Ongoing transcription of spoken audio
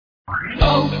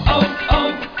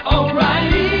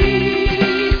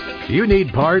O'Reilly! You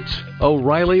need parts?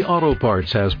 O'Reilly Auto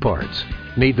Parts has parts.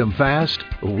 Need them fast?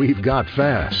 We've got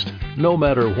fast. No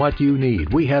matter what you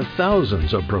need, we have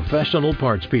thousands of professional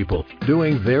parts people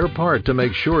doing their part to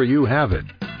make sure you have it.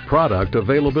 Product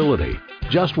availability.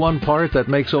 Just one part that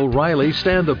makes O'Reilly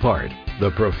stand apart.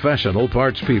 The professional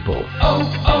parts people.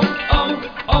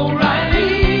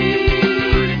 O'Reilly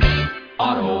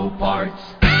Auto Parts.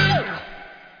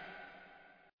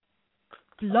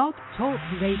 Blog Talk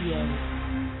Radio.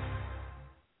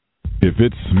 If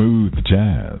it's smooth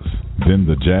jazz, then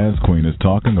the Jazz Queen is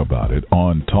talking about it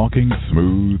on Talking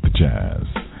Smooth Jazz.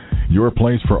 Your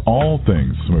place for all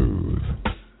things smooth.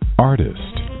 Artist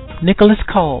Nicholas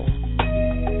Cole.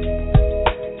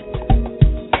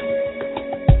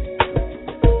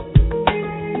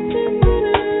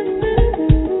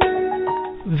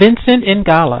 Vincent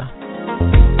Ingala.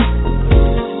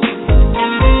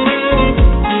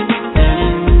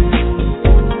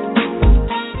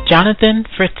 Jonathan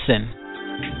Fritzen.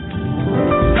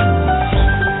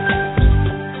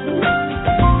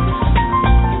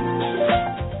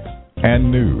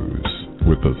 And news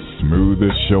with the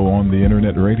smoothest show on the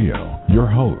internet radio. Your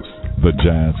host, the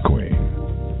Jazz Queen.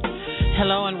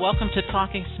 Hello and welcome to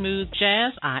Talking Smooth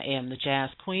Jazz. I am the Jazz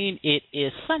Queen. It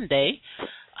is Sunday,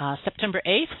 September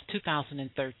 8th,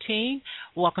 2013.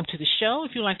 Welcome to the show.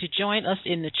 If you'd like to join us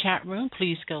in the chat room,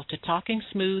 please go to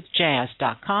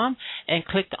TalkingSmoothJazz.com and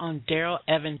click on Darryl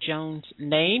Evan Jones'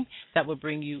 name. That will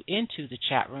bring you into the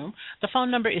chat room. The phone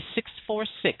number is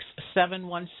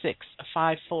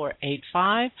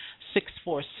 646-716-5485,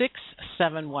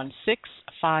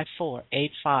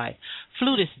 646-716-5485.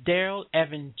 Flutist Darryl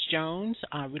Evan Jones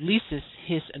releases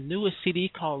his newest CD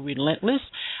called Relentless,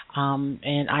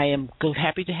 and I am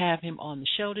happy to have him on the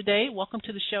show today. Welcome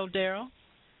to the show, Darryl.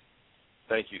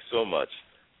 Thank you so much.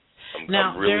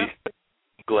 I'm really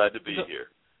glad to be here.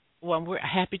 Well, we're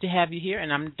happy to have you here,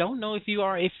 and I don't know if you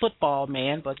are a football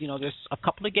man, but, there's a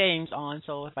couple of games on,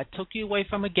 so if I took you away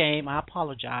from a game, I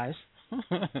apologize. I'm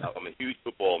a huge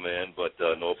football man, but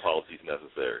no apologies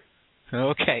necessary.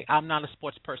 Okay, I'm not a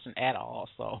sports person at all,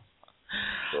 so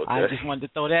okay. I just wanted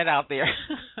to throw that out there.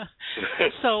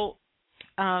 So,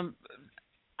 I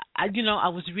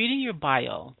was reading your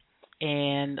bio,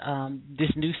 and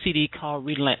this new CD called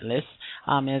Relentless.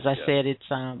 As I said, it's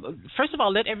first of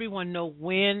all, let everyone know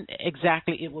when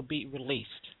exactly it will be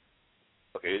released.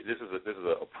 Okay, this is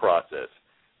a process.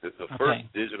 The first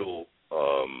digital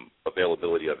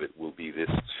availability of it will be this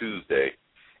Tuesday,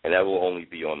 and that will only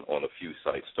be on a few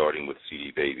sites, starting with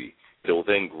CD Baby. It will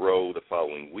then grow the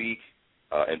following week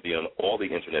and be on all the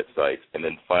internet sites, and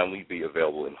then finally be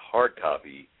available in hard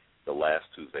copy the last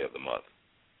Tuesday of the month.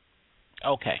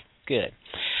 Okay, good.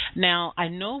 Now, I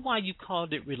know why you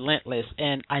called it Relentless,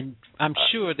 and I'm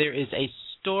sure there is a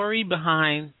story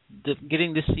behind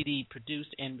getting this CD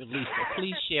produced and released, so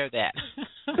please share that.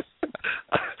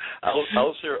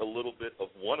 I'll share a little bit of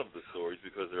one of the stories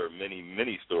because there are many,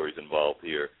 many stories involved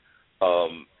here.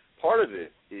 Part of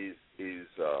it is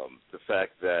the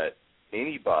fact that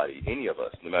anybody, any of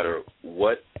us, no matter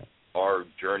what our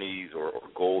journeys or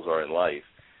goals are in life,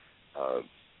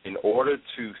 in order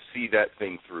to see that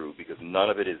thing through, because none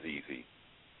of it is easy,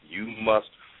 you must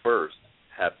first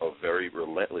have a very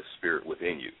relentless spirit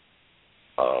within you.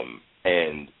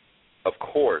 And, of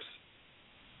course,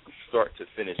 start to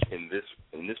finish in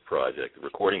this project, the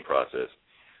recording process,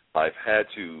 I've had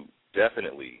to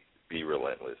definitely be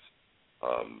relentless.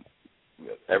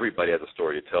 Everybody has a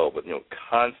story to tell, but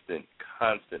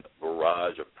constant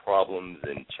barrage of problems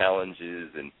and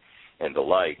challenges and the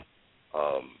like.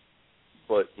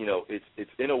 But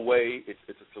it's in a way it's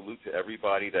a salute to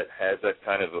everybody that has that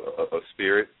kind of a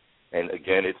spirit. And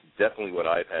again, it's definitely what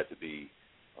I've had to be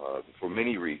for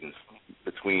many reasons.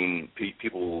 Between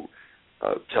people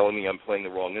telling me I'm playing the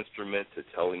wrong instrument, to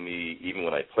telling me even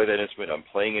when I play that instrument I'm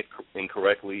playing it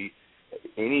incorrectly.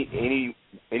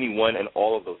 Anyone and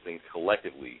all of those things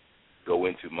collectively go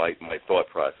into my thought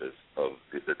process of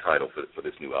the title for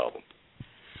this new album.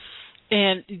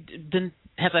 And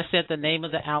as I said, the name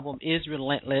of the album is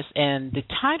Relentless, and the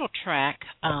title track,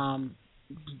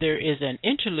 there is an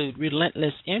interlude,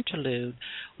 Relentless Interlude,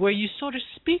 where you sort of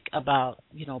speak about,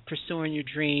 pursuing your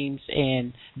dreams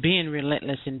and being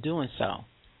relentless in doing so.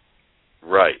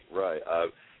 Right.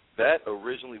 That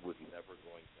originally was never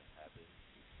going to happen.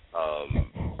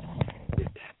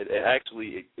 It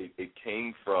actually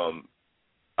came from,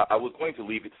 I was going to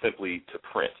leave it simply to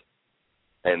print.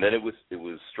 And then it was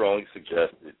strongly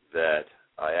suggested that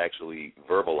I actually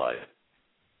verbalize it.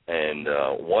 And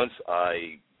once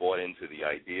I bought into the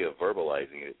idea of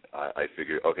verbalizing it, I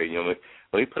figured, okay,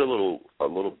 let me put a little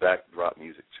backdrop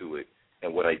music to it.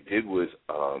 And what I did was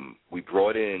we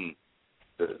brought in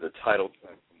the title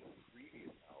track from the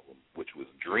previous album, which was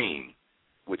Dream,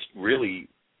 which really,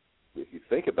 if you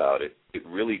think about it, it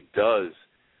really does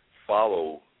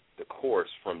follow the course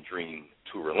from Dream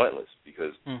to Relentless,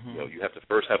 because you have to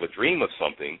first have a dream of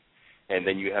something, and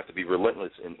then you have to be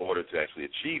relentless in order to actually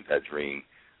achieve that dream.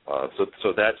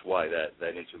 So that's why that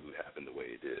interlude happened the way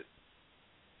it did.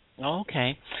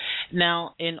 Okay.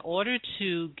 Now, in order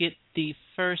to get the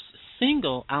first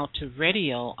single out to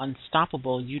radio,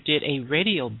 Unstoppable, you did a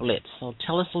radio blitz. So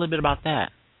tell us a little bit about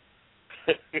that.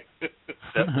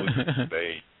 That was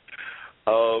insane.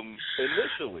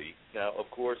 Initially, now, of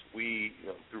course, we,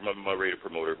 through my radio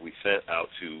promoter, we sent out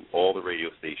to all the radio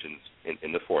stations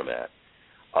in the format.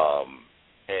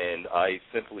 And I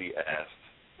simply asked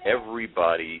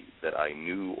everybody that I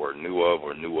knew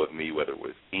of me, whether it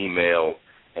was email,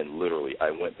 and literally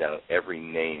I went down every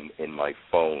name in my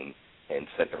phone and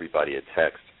sent everybody a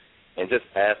text and just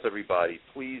asked everybody,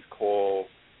 please call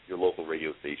your local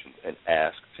radio stations and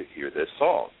ask to hear this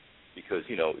song. Because,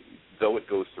 though it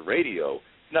goes to radio,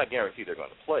 it's not guaranteed they're going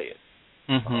to play it.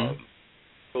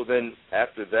 So then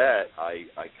after that, I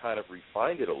kind of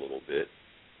refined it a little bit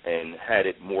and had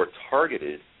it more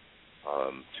targeted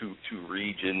to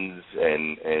regions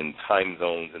and time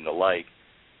zones and the like.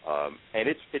 And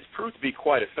it's proved to be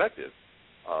quite effective.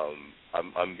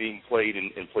 I'm being played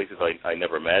in places I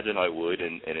never imagined I would,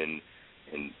 and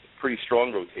in pretty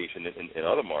strong rotation in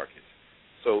other markets.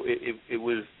 So it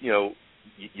was,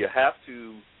 you have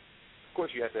to, of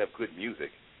course, you have to have good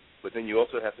music, but then you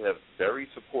also have to have very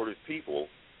supportive people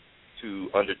to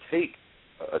undertake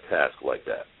a task like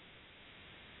that.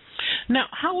 Now,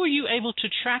 how were you able to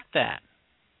track that?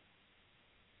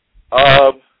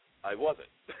 I wasn't.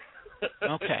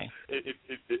 Okay.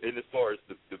 And as far as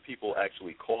the people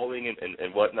actually calling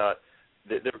and whatnot,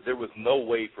 there was no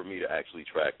way for me to actually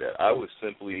track that. I was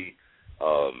simply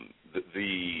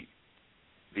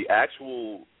the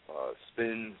actual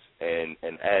spins and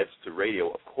adds to radio.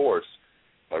 Of course,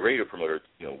 my radio promoter,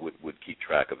 would keep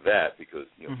track of that because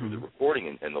through the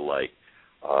recording and the like.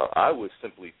 I was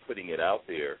simply putting it out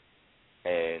there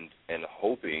and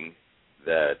hoping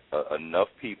that enough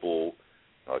people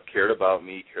cared about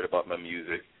me, cared about my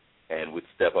music, and would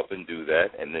step up and do that,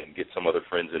 and then get some other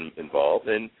friends involved.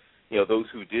 And those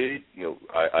who did,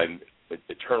 I'm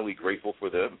eternally grateful for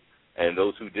them. And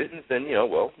those who didn't, then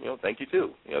thank you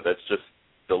too. That's just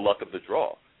the luck of the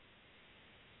draw.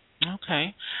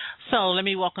 Okay, so let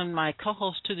me welcome my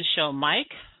co-host to the show,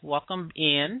 Mike. Welcome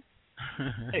in.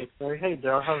 Hey, Barry. Hey,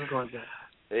 Darryl. How's it going, Darryl?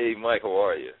 Hey, Mike. How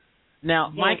are you?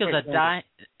 Now, Mike is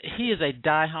a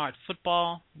diehard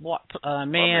football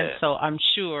man, so I'm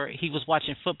sure he was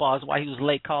watching football. That's why he was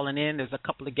late calling in. There's a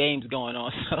couple of games going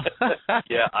on. So.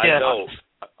 Yeah, I know.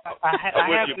 I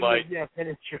have you, to Mike. Yeah, that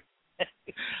is true.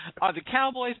 Are the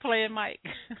Cowboys playing, Mike?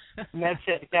 That's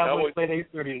it. The Cowboys play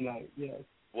 8:30 tonight. Yes.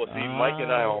 Well, see, Mike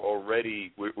and I are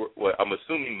already. I'm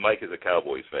assuming Mike is a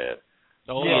Cowboys fan.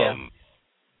 Oh yeah.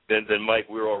 Then Mike,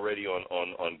 we're already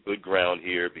on good ground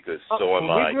here because so am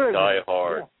I. Die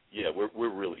hard. Yeah, we're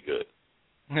really good.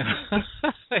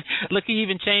 Look, he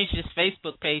even changed his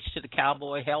Facebook page to the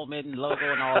Cowboy helmet and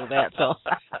logo and all of that. So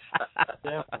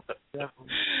definitely.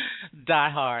 Die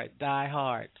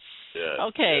hard. Yeah.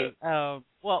 Okay. Yeah.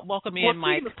 Well, welcome in,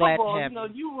 Mike. Glad to have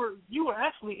you. You were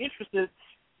actually interested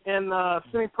in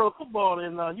semi-pro football,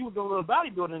 and you were doing a little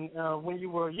bodybuilding when you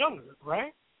were younger,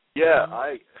 right? Yeah,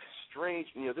 strange.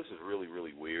 This is really,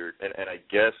 really weird, and I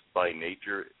guess by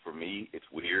nature for me it's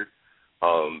weird.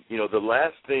 The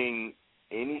last thing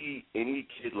any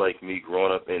kid like me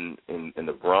growing up in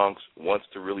the Bronx wants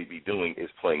to really be doing is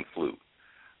playing flute.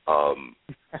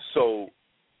 So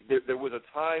there was a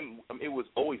time. It was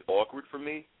always awkward for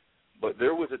me, but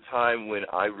there was a time when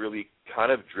I really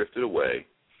kind of drifted away,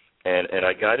 and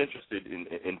I got interested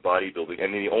in bodybuilding.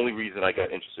 And the only reason I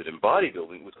got interested in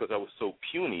bodybuilding was because I was so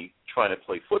puny trying to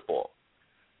play football.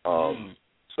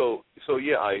 So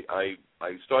yeah, I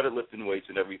started lifting weights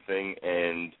and everything,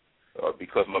 and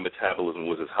because my metabolism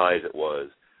was as high as it was,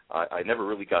 I never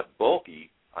really got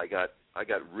bulky. I got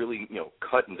really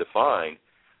cut and defined.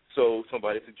 So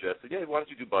somebody suggested, yeah, why don't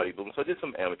you do bodybuilding? So I did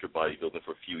some amateur bodybuilding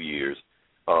for a few years.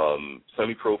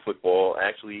 Semi-pro football.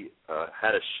 Actually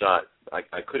had a shot.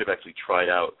 I could have actually tried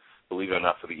out, believe it or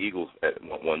not, for the Eagles at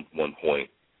one point.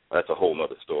 That's a whole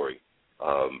other story.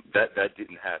 That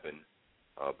didn't happen.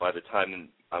 By the time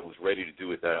I was ready to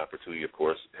do it, that opportunity, of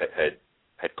course,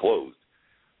 had closed.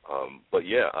 But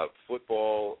yeah,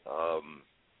 football.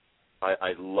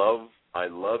 I love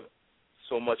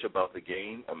so much about the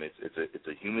game. I mean, it's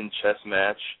a human chess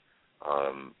match.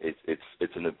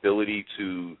 It's an ability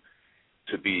to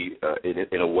be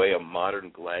in a way a modern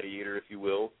gladiator, if you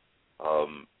will.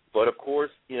 But of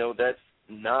course, that's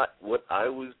not what I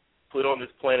was put on this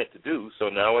planet to do. So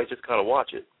now I just kind of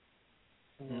watch it.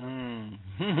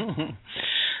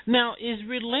 Now, is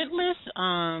Relentless?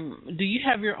 Do you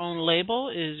have your own label?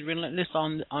 Is Relentless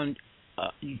on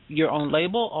your own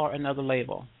label or another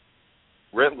label?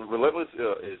 Relentless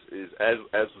is as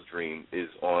was dreamed, is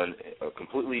on a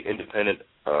completely independent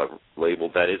label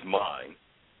that is mine.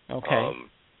 Okay.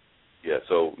 Yeah.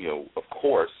 So of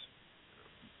course,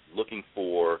 looking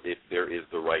for if there is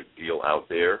the right deal out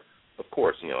there. Of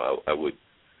course, I would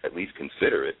at least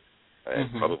consider it and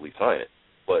probably sign it.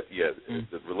 But yeah,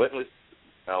 the Relentless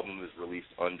album is released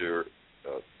under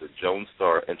the Jones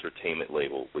Star Entertainment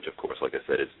label, which of course, like I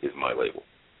said, is my label.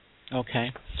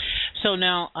 Okay. So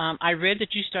now I read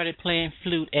that you started playing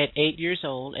flute at 8 years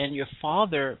old, and your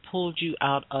father pulled you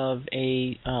out of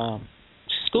a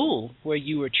school where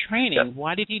you were training. Yeah.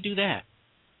 Why did he do that?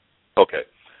 Okay.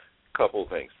 Couple of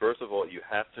things. First of all, you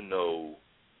have to know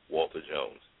Walter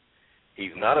Jones.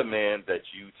 He's not a man that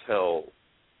you tell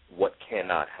what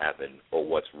cannot happen or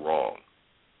what's wrong.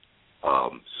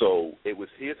 So it was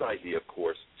his idea, of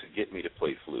course, to get me to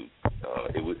play flute.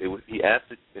 He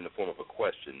asked it in the form of a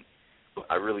question, but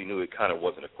I really knew it kind of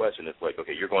wasn't a question. It's like,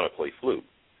 okay, you're going to play flute.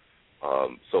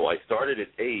 So I started at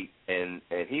 8, and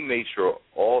he made sure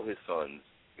all his sons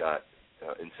got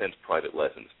intense private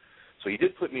lessons. So he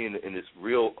did put me in this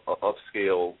real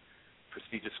upscale,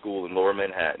 prestigious school in Lower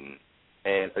Manhattan.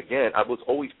 And again, I was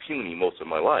always puny most of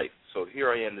my life. So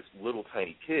here I am, this little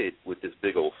tiny kid with this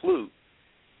big old flute,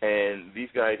 and these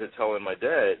guys are telling my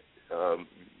dad,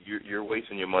 you're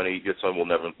wasting your money. Your son will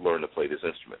never learn to play this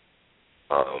instrument.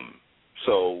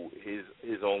 So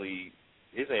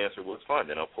his answer was, fine,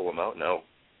 then I'll pull him out and I'll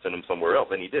send him somewhere else,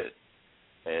 and he did.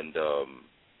 And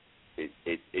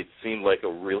it seemed like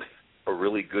a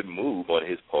really good move on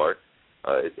his part.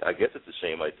 I guess it's a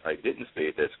shame I didn't stay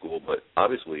at that school, but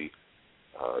obviously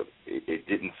it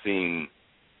didn't seem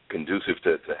conducive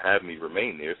to have me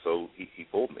remain there, so he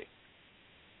pulled me.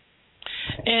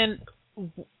 And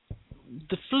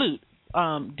the flute,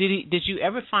 did you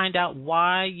ever find out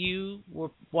why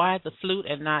the flute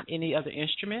and not any other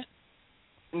instrument?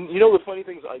 The funny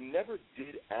thing is I never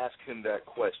did ask him that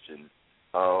question,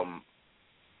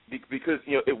 because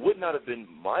it would not have been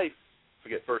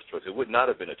first choice. It would not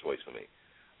have been a choice for me.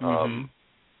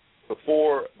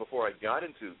 Before I got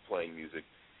into playing music,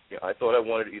 I thought I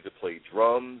wanted to either play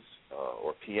drums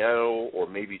or piano or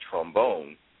maybe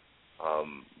trombone.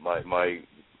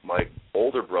 My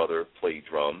older brother played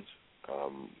drums.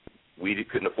 We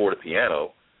couldn't afford a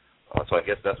piano, so I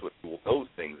guess that's what ruled those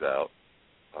things out.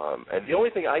 And the only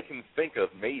thing I can think of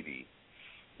maybe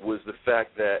was the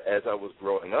fact that as I was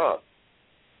growing up,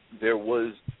 there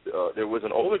was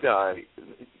an older guy,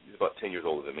 he's about 10 years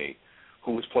older than me,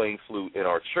 who was playing flute in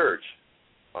our church.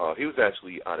 He was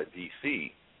actually out of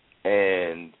D.C.,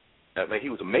 and I mean, he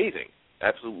was amazing,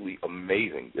 absolutely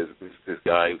amazing. This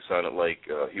guy who sounded like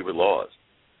Hubert Laws.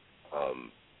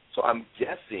 So I'm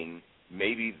guessing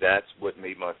maybe that's what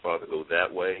made my father go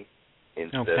that way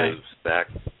instead of back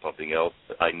something else.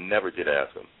 I never did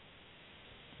ask him.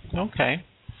 Okay.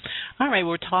 All right,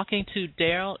 we're talking to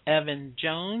Darryl Evan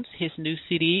Jones. His new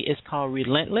CD is called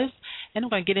Relentless, and I'm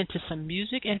going to get into some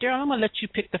music. And, Darryl, I'm going to let you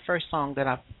pick the first song that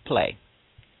I play.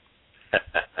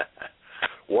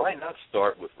 Why not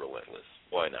start with Relentless?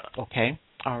 Why not? Okay.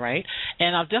 All right.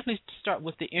 And I'll definitely start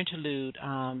with the interlude,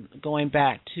 going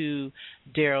back to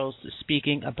Darryl's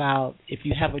speaking about if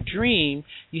you have a dream,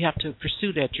 you have to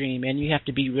pursue that dream, and you have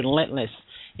to be relentless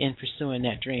in pursuing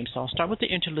that dream. So I'll start with the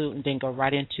interlude and then go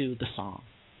right into the song.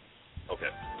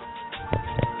 Okay.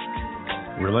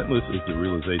 Relentless is the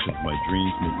realization of my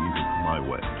dreams make music my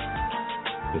way.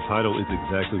 The title is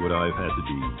exactly what I've had to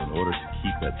be in order to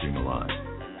keep that dream alive.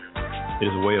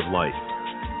 It is a way of life,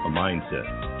 a mindset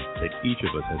that each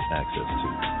of us has access to.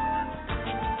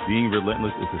 Being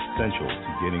relentless is essential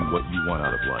to getting what you want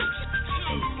out of life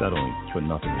and settling for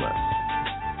nothing less.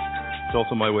 It's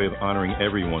also my way of honoring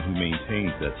everyone who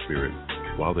maintains that spirit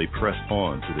while they press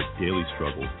on through the daily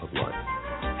struggles of life.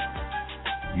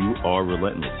 You are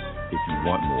relentless if you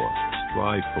want more,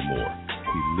 strive for more,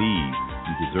 believe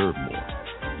you deserve more.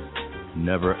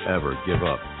 Never ever give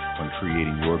up on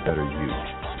creating your better you.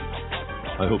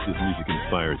 I hope this music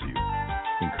inspires you,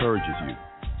 encourages you,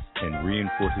 and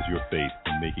reinforces your faith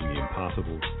in making the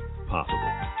impossible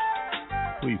possible.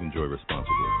 Please enjoy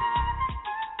responsibly.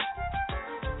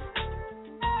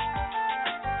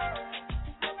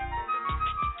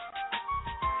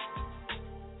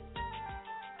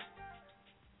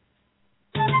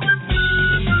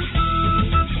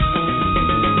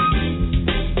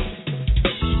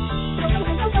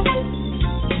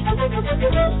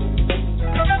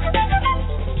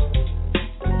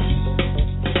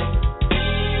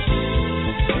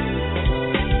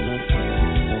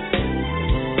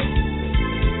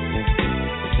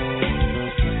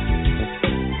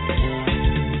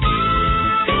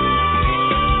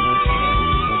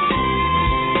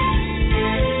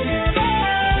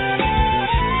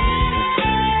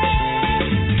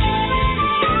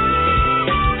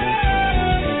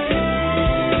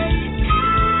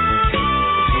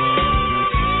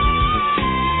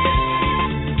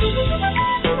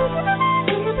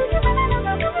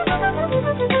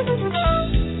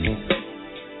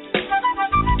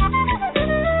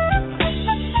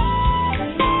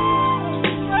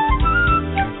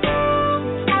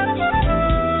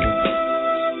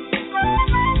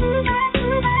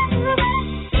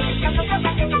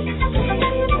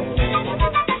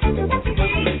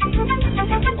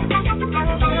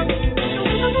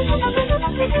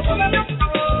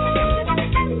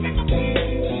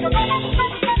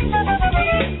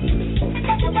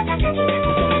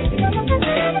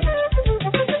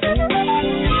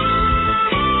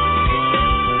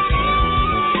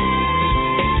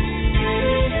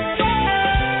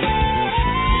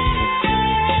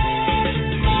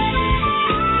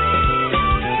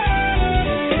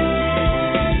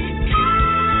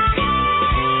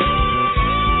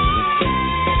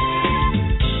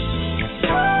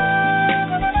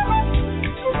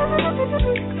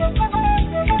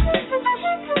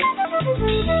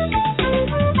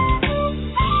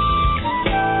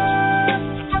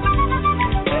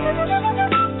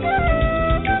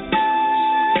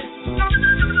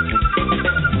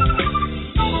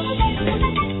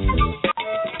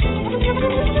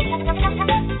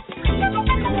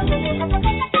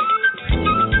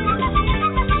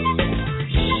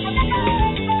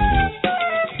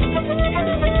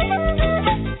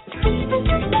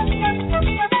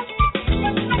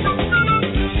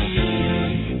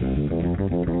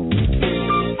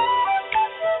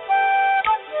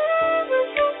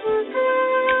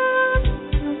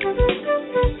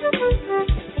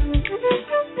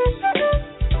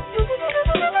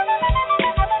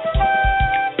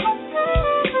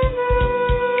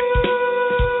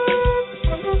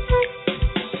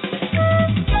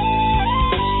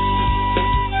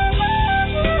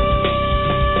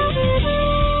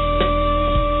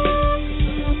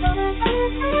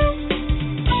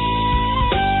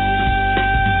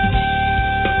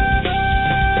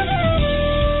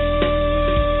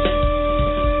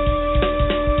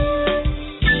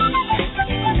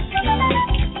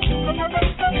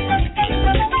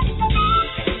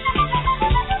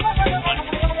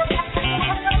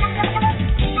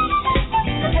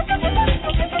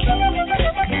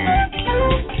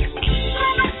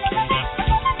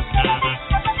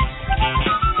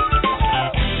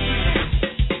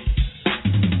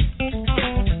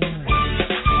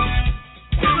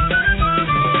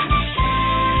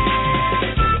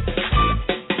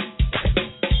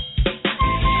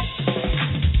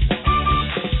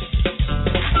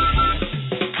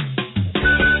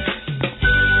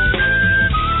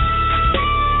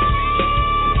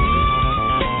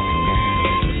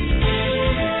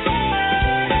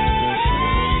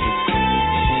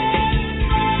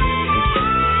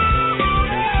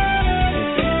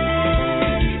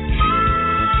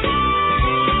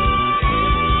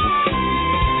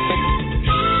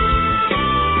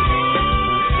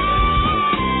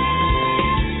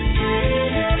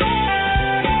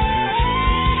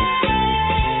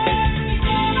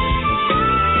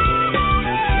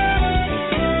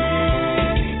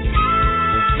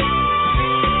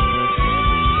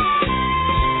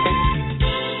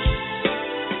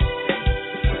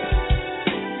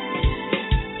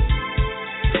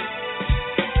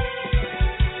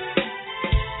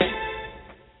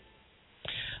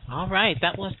 right,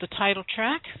 that was the title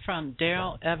track from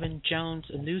Darryl Evan Jones'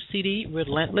 new CD,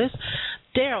 Relentless.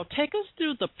 Darryl, take us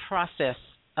through the process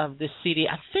of this CD.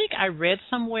 I think I read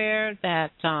somewhere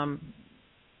that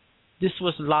this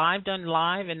was done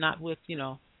live, and not with,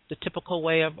 the typical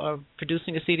way of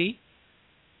producing a CD.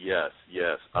 Yes.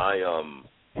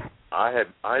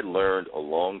 I learned a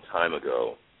long time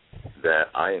ago that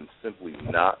I am simply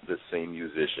not the same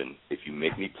musician if you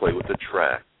make me play with the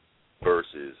track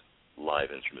versus live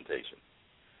instrumentation.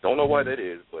 Don't know why that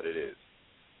is, but it is.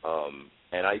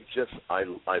 And I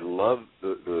love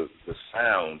the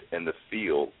sound and the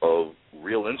feel of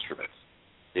real instruments.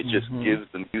 It just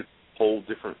gives the music a whole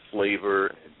different flavor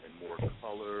and more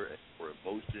color and more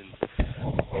emotion.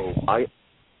 So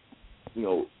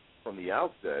from the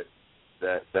outset,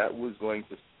 that was going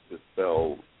to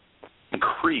spell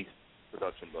increased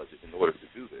production budget in order to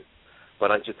do this.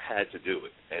 But I just had to do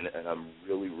it, and I'm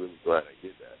really, really glad I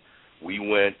did that. We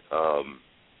went,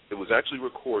 it was actually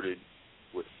recorded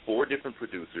with 4 different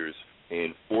producers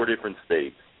in 4 different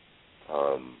states.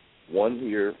 One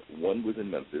here, one was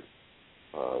in Memphis,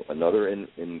 another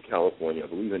in California, I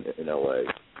believe in L.A.,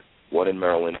 one in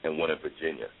Maryland, and one in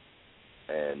Virginia.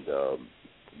 And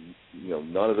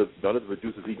none of the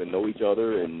producers even know each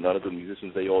other, and none of the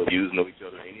musicians they all use know each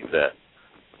other, any of that.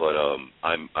 But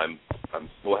I'm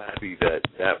so happy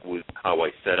that was how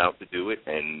I set out to do it,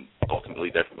 and ultimately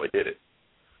that's how I did it.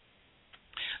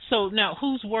 So now,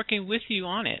 who's working with you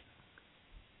on it?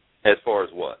 As far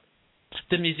as what?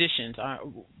 The musicians,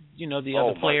 the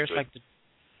other players like the.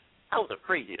 I was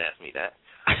afraid you'd ask me that.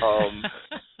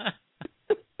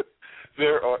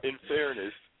 There are, in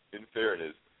fairness,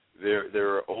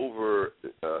 there are over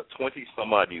 20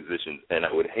 some odd musicians, and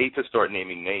I would hate to start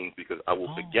naming names because I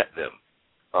will forget them.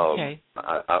 Okay.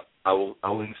 I will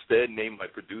instead name my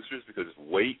producers because it's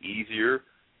way easier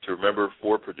to remember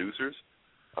 4 producers.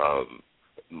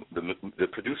 The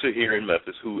producer here in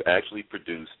Memphis who actually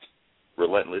produced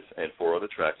Relentless and 4 other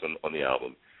tracks on the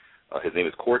album, his name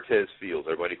is Cortez Fields.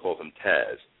 Everybody calls him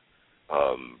Taz.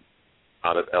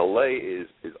 Out of L.A.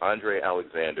 is Andre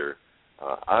Alexander.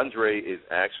 Andre is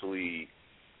actually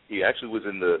was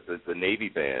in the Navy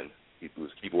band. He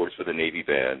was keyboardist for the Navy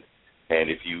band. And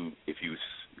if you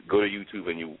go to YouTube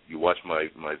and you watch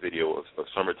my video of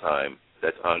Summertime,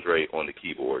 that's Andre on the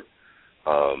keyboard.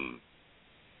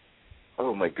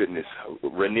 Oh, my goodness.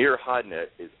 Rainier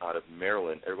Hodnett is out of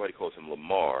Maryland. Everybody calls him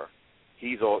Lamar.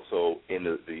 He's also in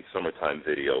the Summertime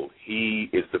video. He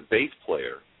is the bass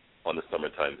player on the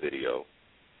Summertime video.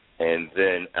 And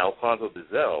then Alfonso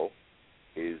Dizelle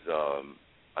is,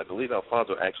 I believe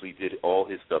Alfonso actually did all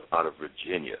his stuff out of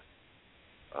Virginia.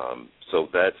 So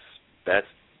that's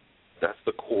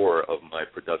the core of my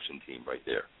production team right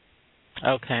there.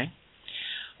 Okay.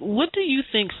 What do you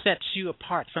think sets you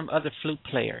apart from other flute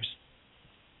players?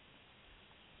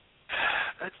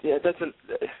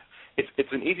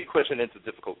 It's an easy question and it's a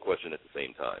difficult question at the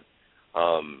same time.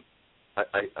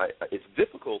 It's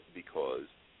difficult because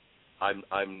I'm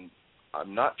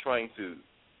not trying to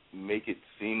make it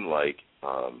seem like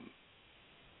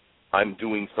I'm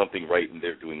doing something right and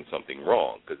they're doing something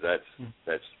wrong, because that's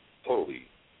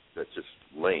just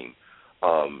lame.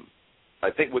 I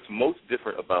think what's most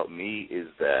different about me is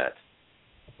that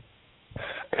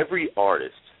every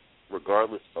artist,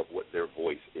 regardless of what their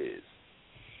voice is,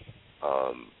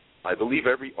 I believe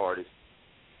every artist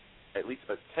at least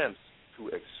attempts to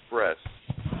express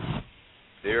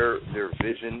their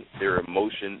vision, their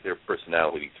emotion, their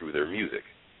personality through their music.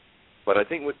 But I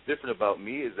think what's different about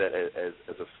me is that as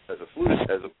a flutist,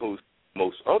 as opposed to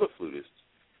most other flutists,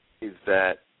 is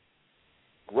that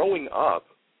growing up,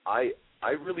 I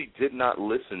really did not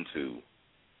listen to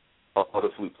other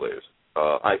flute players.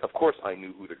 Of course, I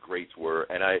knew who the greats were,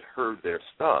 and I had heard their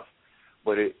stuff,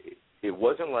 but it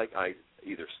wasn't like I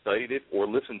either studied it or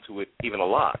listened to it even a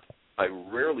lot. I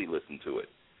rarely listened to it.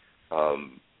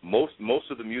 Most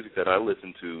of the music that I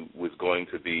listened to was going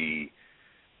to be,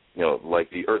 like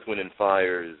the Earth, Wind and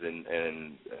Fires and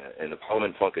the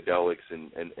Parliament Funkadelics,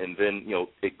 and then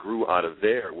it grew out of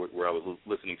there where I was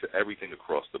listening to everything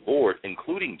across the board,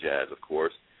 including jazz, of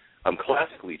course. I'm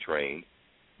classically trained,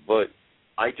 but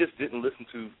I just didn't listen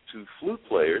to flute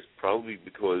players, probably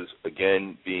because,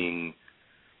 again, being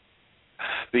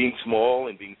small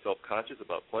and being self-conscious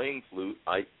about playing flute,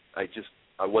 I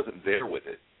wasn't there with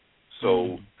it.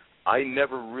 So I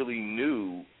never really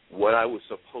knew what I was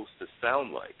supposed to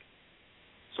sound like.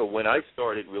 So when I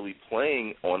started really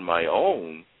playing on my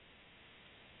own,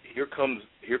 here comes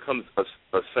a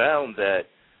sound that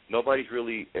nobody's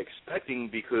really expecting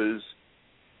because,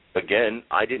 again,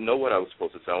 I didn't know what I was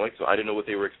supposed to sound like, so I didn't know what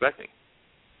they were expecting.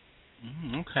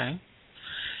 Okay.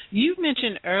 You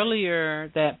mentioned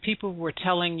earlier that people were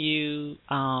telling you,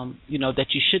 that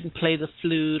you shouldn't play the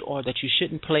flute or that you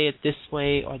shouldn't play it this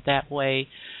way or that way.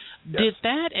 Yes. Did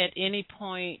that at any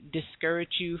point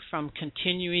discourage you from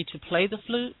continuing to play the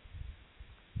flute?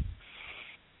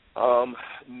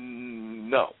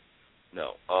 No.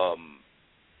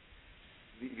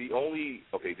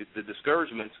 The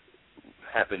discouragements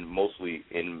happened mostly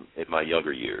in my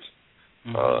younger years,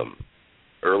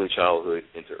 early childhood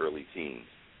into early teens,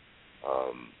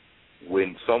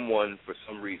 when someone, for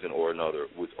some reason or another,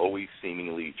 was always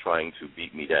seemingly trying to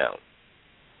beat me down.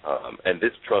 And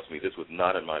this, trust me, this was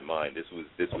not in my mind. This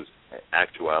was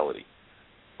actuality.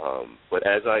 But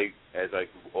as I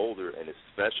grew older, and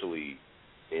especially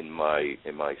in my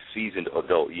seasoned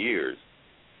adult years,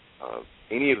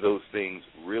 any of those things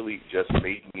really just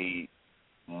made me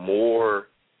more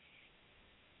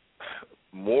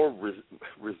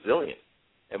resilient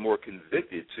and more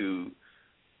convicted to,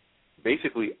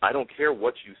 basically, I don't care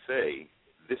what you say.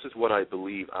 This is what I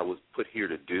believe I was put here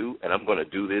to do, and I'm going to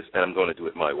do this, and I'm going to do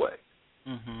it my way.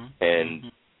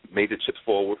 And may the chips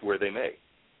fall where they may.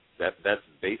 That's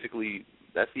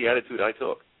the attitude I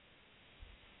took.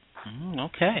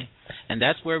 Okay. And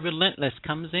that's where Relentless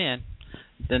comes in.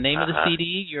 The name of the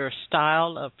CD, your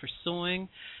style of pursuing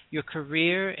your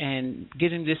career and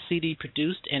getting this CD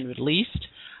produced and released.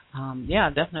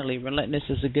 Definitely. Relentless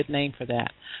is a good name for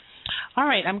that. All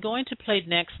right, I'm going to play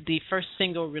next the first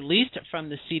single released from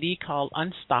the CD called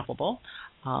Unstoppable.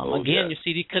 Your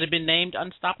CD could have been named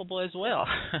Unstoppable as well.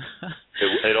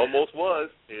 It almost was.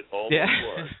 It almost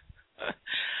was.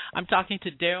 I'm talking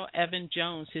to Darryl Evan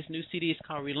Jones. His new CD is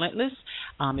called Relentless.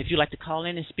 If you'd like to call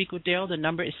in and speak with Darryl, the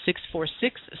number is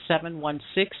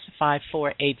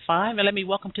 646-716-5485. And let me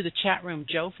welcome to the chat room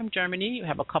Joe from Germany. You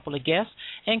have a couple of guests.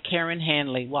 And Karen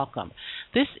Hanley. Welcome.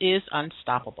 This is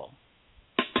Unstoppable.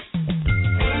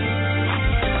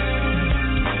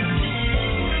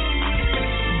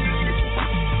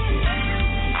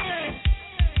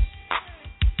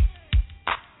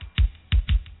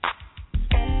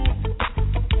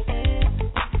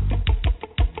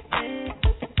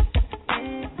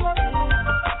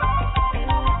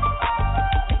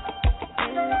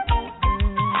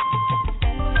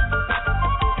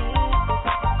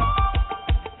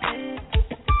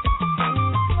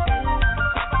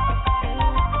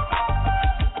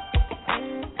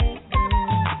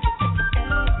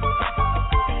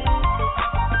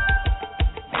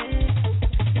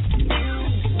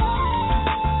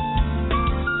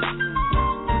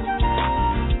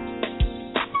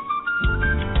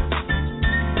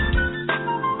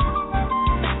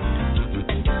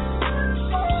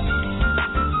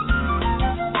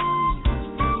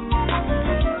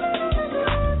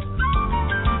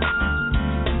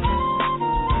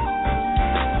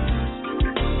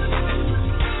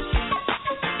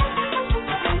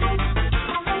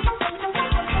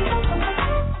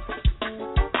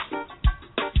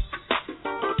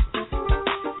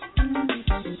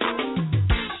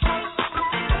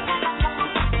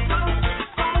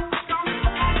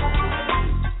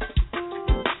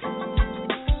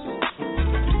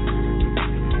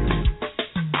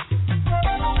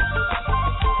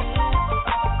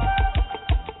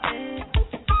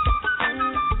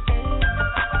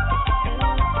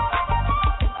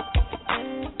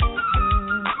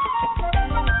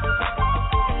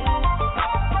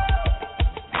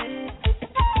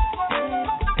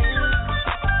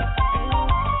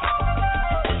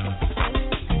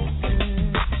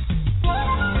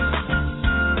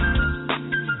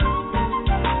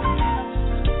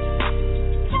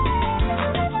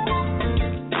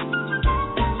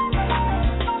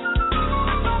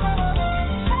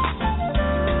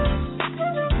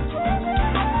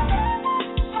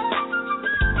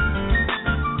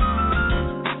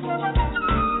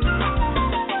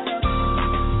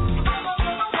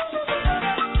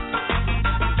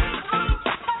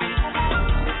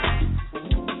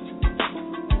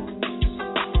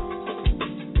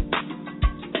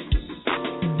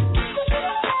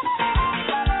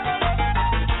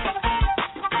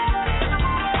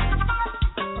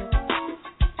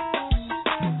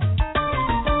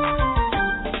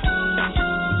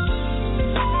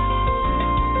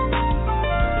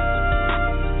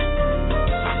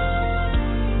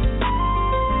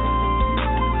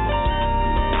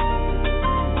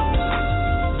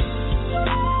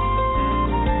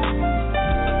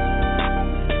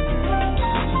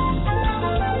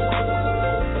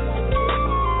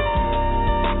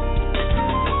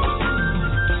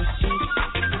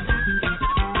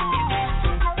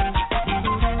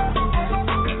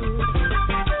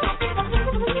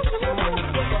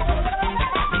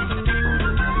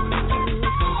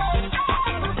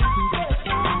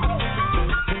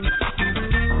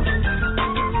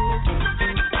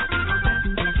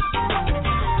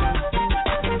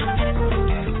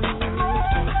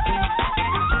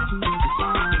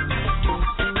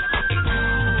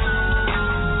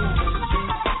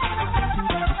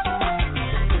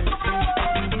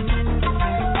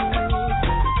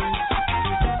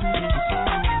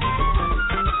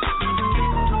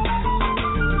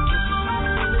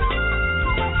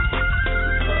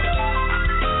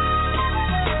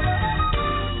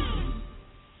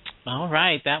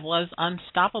 right. That was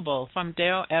Unstoppable from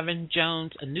Darryl Evan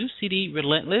Jones, a new CD,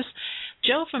 Relentless.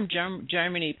 Joe from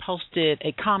Germany posted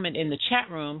a comment in the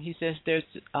chat room. He says,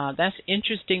 that's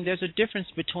interesting. There's a difference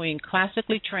between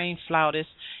classically trained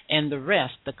flautists and the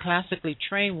rest. The classically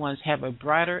trained ones have a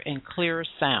brighter and clearer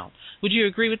sound. Would you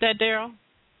agree with that, Darryl?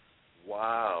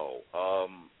 Wow.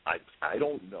 I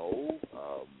don't know.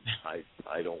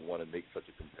 I don't want to make such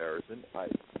a comparison.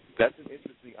 That's an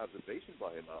interesting observation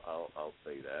by him. I'll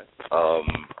say that.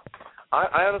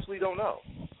 I honestly don't know.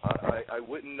 I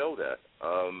wouldn't know that.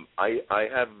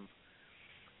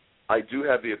 I do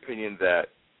have the opinion that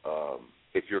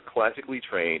if you're classically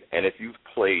trained and if you've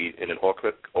played in an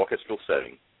orchestral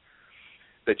setting,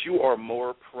 that you are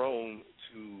more prone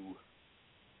to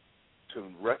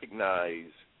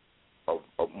recognize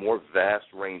a more vast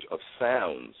range of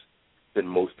sounds than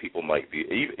most people might be,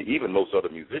 even most other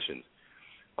musicians.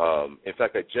 In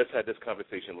fact, I just had this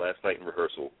conversation last night in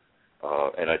rehearsal,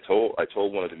 and I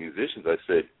told one of the musicians, I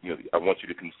said, I want you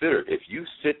to consider, if you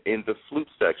sit in the flute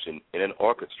section in an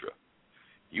orchestra,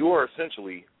 you are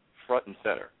essentially front and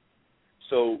center.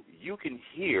 So you can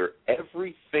hear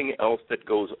everything else that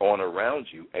goes on around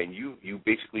you, and you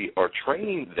basically are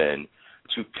trained then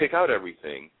to pick out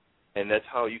everything, and that's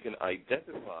how you can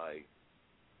identify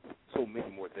so many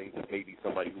more things that maybe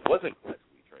somebody who wasn't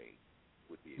classically trained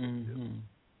would be able to do.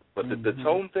 But the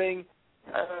tone thing,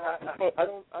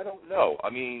 I don't know. I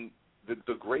mean,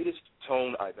 the greatest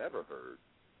tone I've ever heard,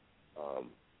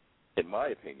 in my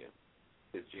opinion,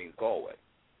 is James Galway.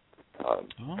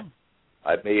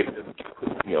 I may have,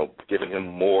 given him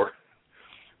more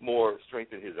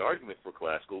strength in his argument for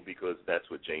classical because that's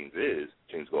what James is,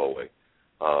 James Galway.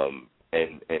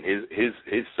 And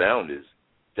his sound is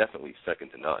definitely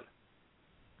second to none.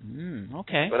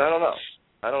 Okay. But I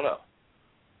don't know.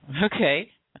 Okay.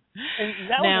 And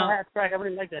that was a hard track. I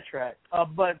really like that track.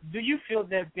 But do you feel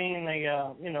that being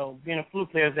a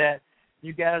flute player, that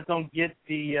you guys don't get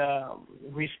the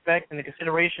respect and the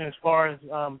consideration as far as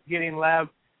getting live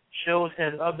shows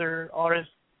as other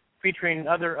artists featuring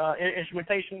other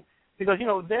instrumentation? Because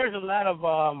there's a lot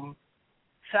of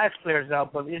sax players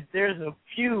out, but there's a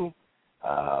few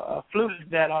flutists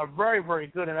that are very, very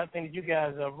good, and I think that you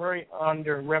guys are very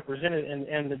underrepresented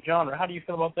in the genre. How do you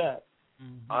feel about that?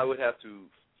 I would have to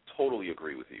totally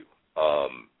agree with you.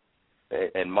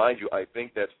 And mind you, I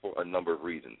think that's for a number of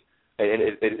reasons. And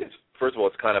it's first of all,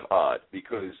 it's kind of odd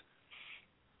because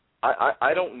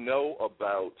I don't know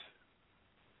about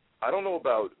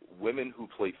women who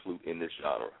play flute in this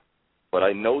genre, but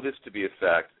I know this to be a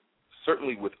fact,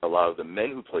 certainly with a lot of the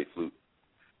men who play flute,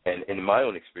 and in my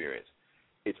own experience.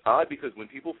 It's odd because when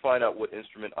people find out what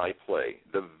instrument I play,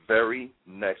 the very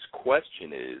next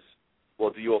question is,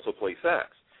 well, do you also play sax?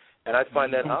 And I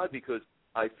find that odd because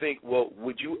I think, well,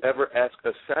 would you ever ask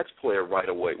a sax player right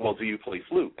away, well, do you play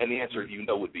flute? And the answer,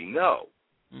 would be no.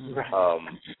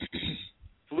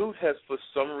 Flute has, for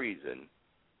some reason,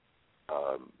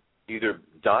 either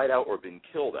died out or been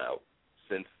killed out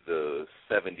since the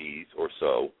 70s or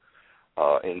so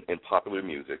in popular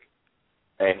music,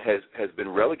 and has been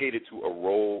relegated to a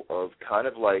role of kind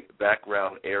of like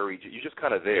background airy. You're just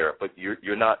kind of there, but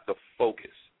you're not the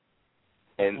focus.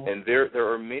 And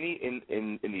there are many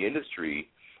in the industry,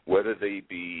 whether they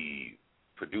be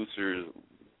producers,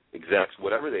 execs,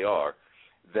 whatever they are,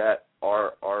 that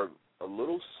are a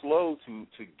little slow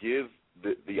to give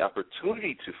the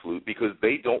opportunity to flute because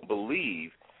they don't believe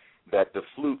that the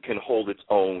flute can hold its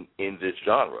own in this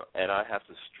genre. And I have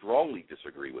to strongly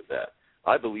disagree with that.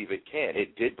 I believe it can.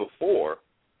 It did before.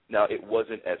 Now, it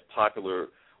wasn't as popular,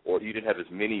 or you didn't have as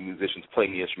many musicians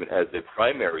playing the instrument as their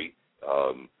primary,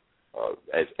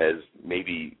 as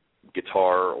maybe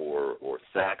guitar or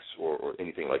sax or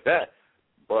anything like that.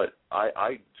 But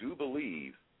I do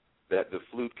believe that the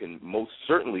flute can most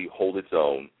certainly hold its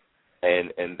own,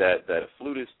 and that a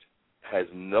flutist has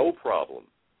no problem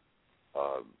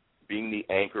being the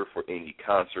anchor for any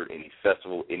concert, any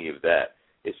festival, any of that.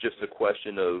 It's just a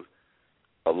question of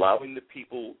allowing the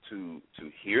people to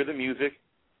hear the music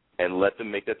and let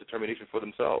them make that determination for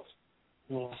themselves.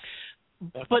 Yeah.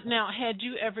 But now, had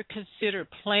you ever considered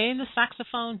playing the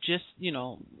saxophone just,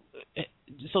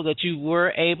 so that you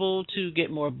were able to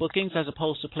get more bookings as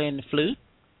opposed to playing the flute?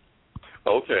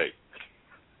 Okay.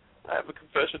 I have a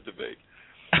confession to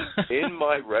make. In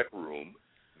my rec room,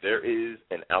 there is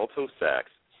an alto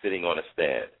sax sitting on a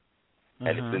stand.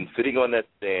 And it's been sitting on that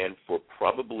stand for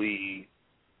probably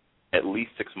at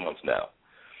least 6 months now.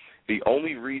 The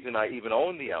only reason I even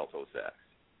own the alto sax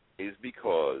is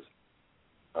because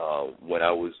when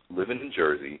I was living in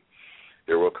Jersey,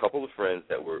 there were a couple of friends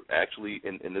that were actually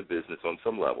in the business on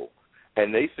some level,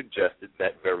 And they suggested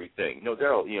that very thing.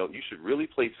 Darryl, you should really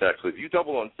play sax. So if you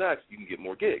double on sax, you can get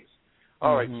more gigs.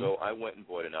 All right, so I went and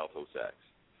bought an alto sax.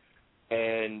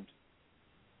 And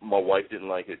my wife didn't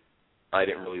like it. I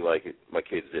didn't really like it. My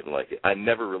kids didn't like it. I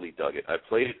never really dug it. I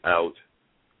played it out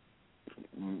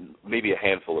maybe a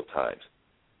handful of times.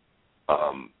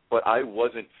 But I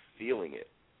wasn't feeling it.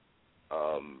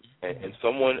 And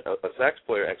someone, a sax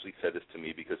player actually said this to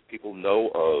me because people know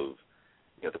of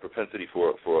the propensity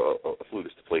for a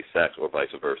flutist to play sax or vice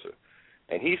versa.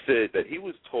 And he said that he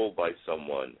was told by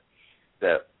someone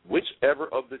that whichever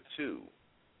of the two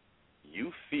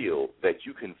you feel that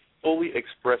you can fully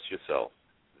express yourself,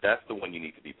 that's the one you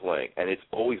need to be playing. And it's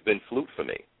always been flute for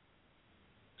me.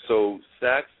 So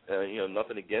sax,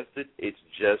 nothing against it. It's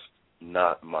just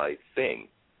not my thing.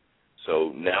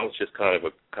 So now it's just kind of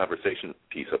a conversation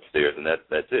piece upstairs, and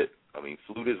that's it. I mean,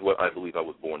 flute is what I believe I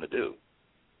was born to do.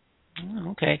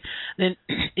 Okay. Then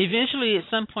eventually at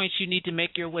some point you need to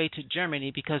make your way to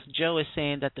Germany because Joe is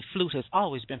saying that the flute has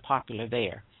always been popular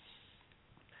there.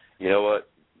 You know what?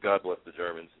 God bless the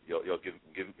Germans. You'll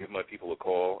give my people a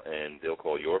call, and they'll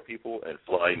call your people and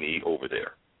fly me over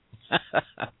there.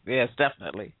 Yes,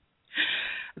 definitely.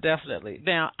 Definitely.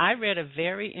 Now, I read a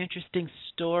very interesting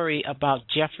story about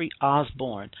Jeffrey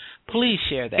Osborne. Please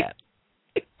share that.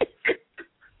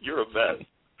 You're a mess.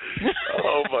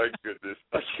 Oh my goodness!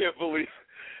 I can't believe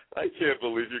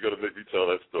you're going to make me tell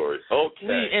that story.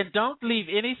 Okay. And don't leave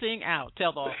anything out.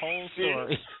 Tell the whole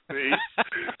story. See?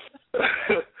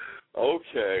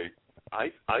 Okay. I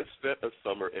spent a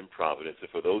summer in Providence, and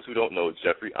for those who don't know,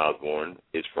 Jeffrey Osborne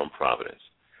is from Providence.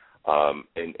 And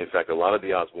in fact, a lot of the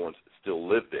Osbornes still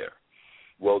live there.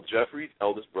 Well, Jeffrey's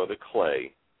eldest brother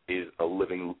Clay was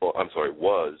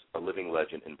a living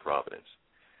legend in Providence.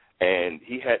 And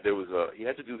he had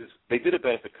to do this. They did a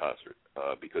benefit concert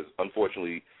because,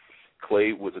 unfortunately,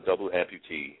 Clay was a double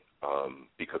amputee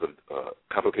because of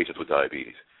complications with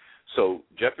diabetes. So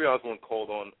Jeffrey Osborne called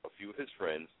on a few of his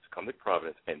friends to come to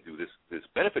Providence and do this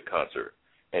benefit concert.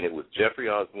 And it was Jeffrey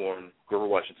Osborne, Grover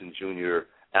Washington Jr.,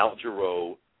 Al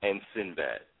Jarreau, and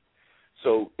Sinbad.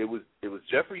 So it was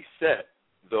Jeffrey's set,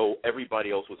 though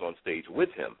everybody else was on stage with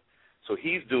him. So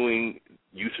he's doing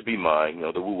 "You Should Be Mine,"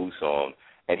 the woo-woo song.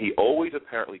 And he always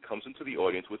apparently comes into the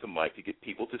audience with a mic to get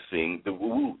people to sing the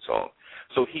woo-woo song.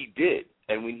 So he did.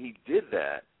 And when he did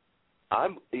that, I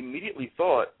immediately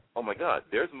thought, oh, my God,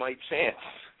 there's my chance.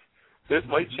 There's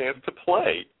my chance to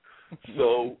play.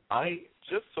 So I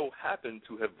just so happened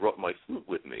to have brought my flute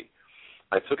with me.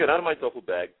 I took it out of my duffel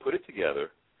bag, put it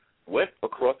together, went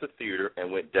across the theater,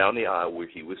 and went down the aisle where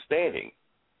he was standing.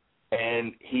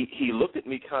 And he looked at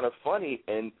me kind of funny,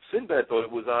 and Sinbad thought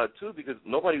it was odd, too, because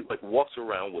nobody, walks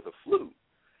around with a flute.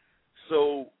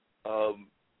 So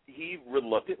he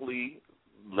reluctantly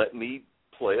let me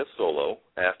play a solo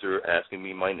after asking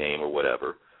me my name or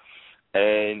whatever.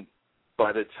 And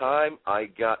by the time I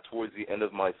got towards the end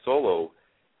of my solo,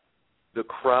 the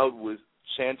crowd was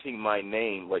chanting my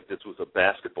name like this was a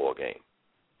basketball game.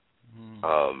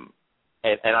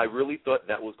 And I really thought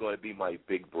that was going to be my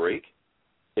big break.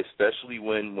 Especially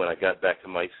when I got back to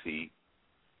my seat,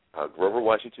 Grover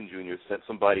Washington Jr. sent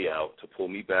somebody out to pull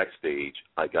me backstage.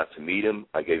 I got to meet him.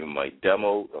 I gave him my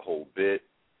demo, the whole bit,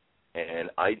 and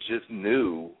I just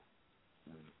knew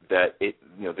that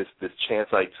this chance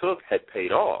I took had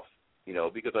paid off.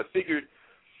 Because I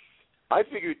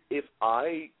figured if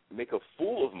I make a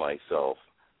fool of myself,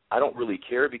 I don't really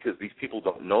care because these people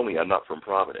don't know me. I'm not from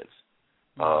Providence.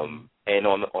 And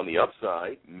on the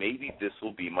upside, maybe this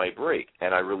will be my break.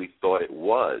 And I really thought it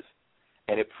was.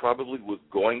 And it probably was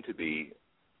going to be,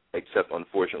 except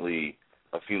unfortunately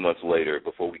a few months later,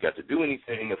 before we got to do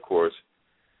anything, of course,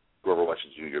 Grover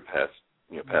Washington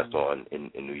Jr. passed on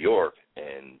in New York.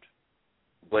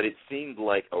 But it seemed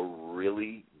like a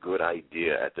really good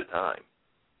idea at the time.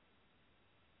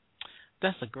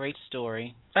 That's a great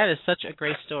story. That is such a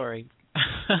great story.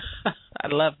 I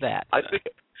love that.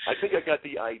 I think I got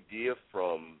the idea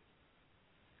from,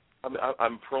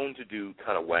 I'm prone to do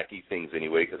kind of wacky things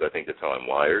anyway because I think that's how I'm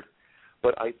wired.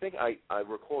 But I think I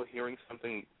recall hearing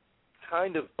something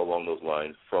kind of along those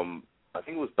lines from, I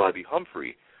think it was Bobby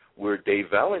Humphrey, where Dave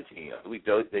Valentine, I believe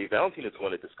Dave Valentine is the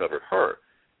one that discovered her.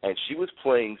 And she was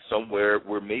playing somewhere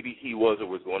where maybe he was or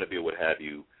was going to be or what have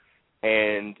you.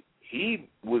 And he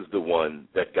was the one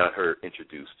that got her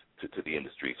introduced to the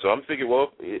industry. So I'm figuring,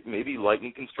 well, maybe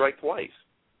lightning can strike twice.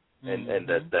 And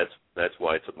that's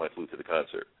why I took my flute to the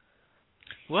concert.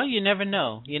 Well, you never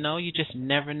know. You just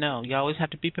never know. You always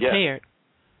have to be prepared.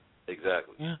 Yeah,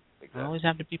 exactly. Yeah, exactly. You always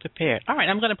have to be prepared. All right,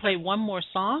 I'm going to play one more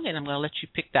song, and I'm going to let you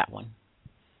pick that one.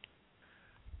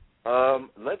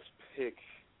 Let's pick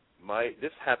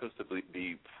this happens to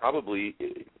be probably,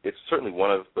 it's certainly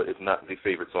one of, but it's not the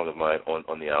favorite song of mine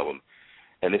on the album,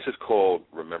 and this is called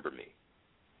 "Remember Me."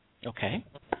 Okay,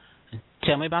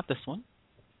 tell me about this one.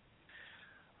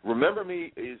 "Remember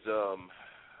Me" is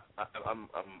I'm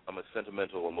a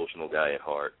sentimental, emotional guy at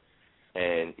heart,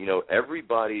 and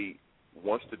everybody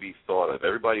wants to be thought of.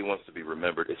 Everybody wants to be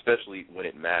remembered, especially when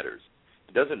it matters.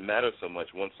 It doesn't matter so much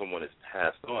once someone is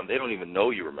passed on; they don't even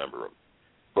know you remember them.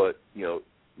 But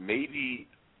maybe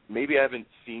I haven't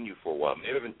seen you for a while.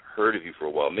 Maybe I haven't heard of you for a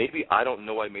while. Maybe I don't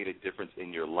know I made a difference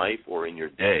in your life or in your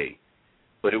day.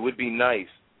 But it would be nice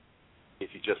if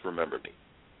you just remembered me.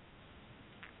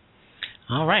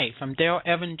 All right, from Darryl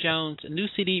Evan Jones' new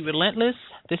CD, Relentless,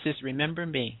 this is Remember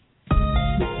Me.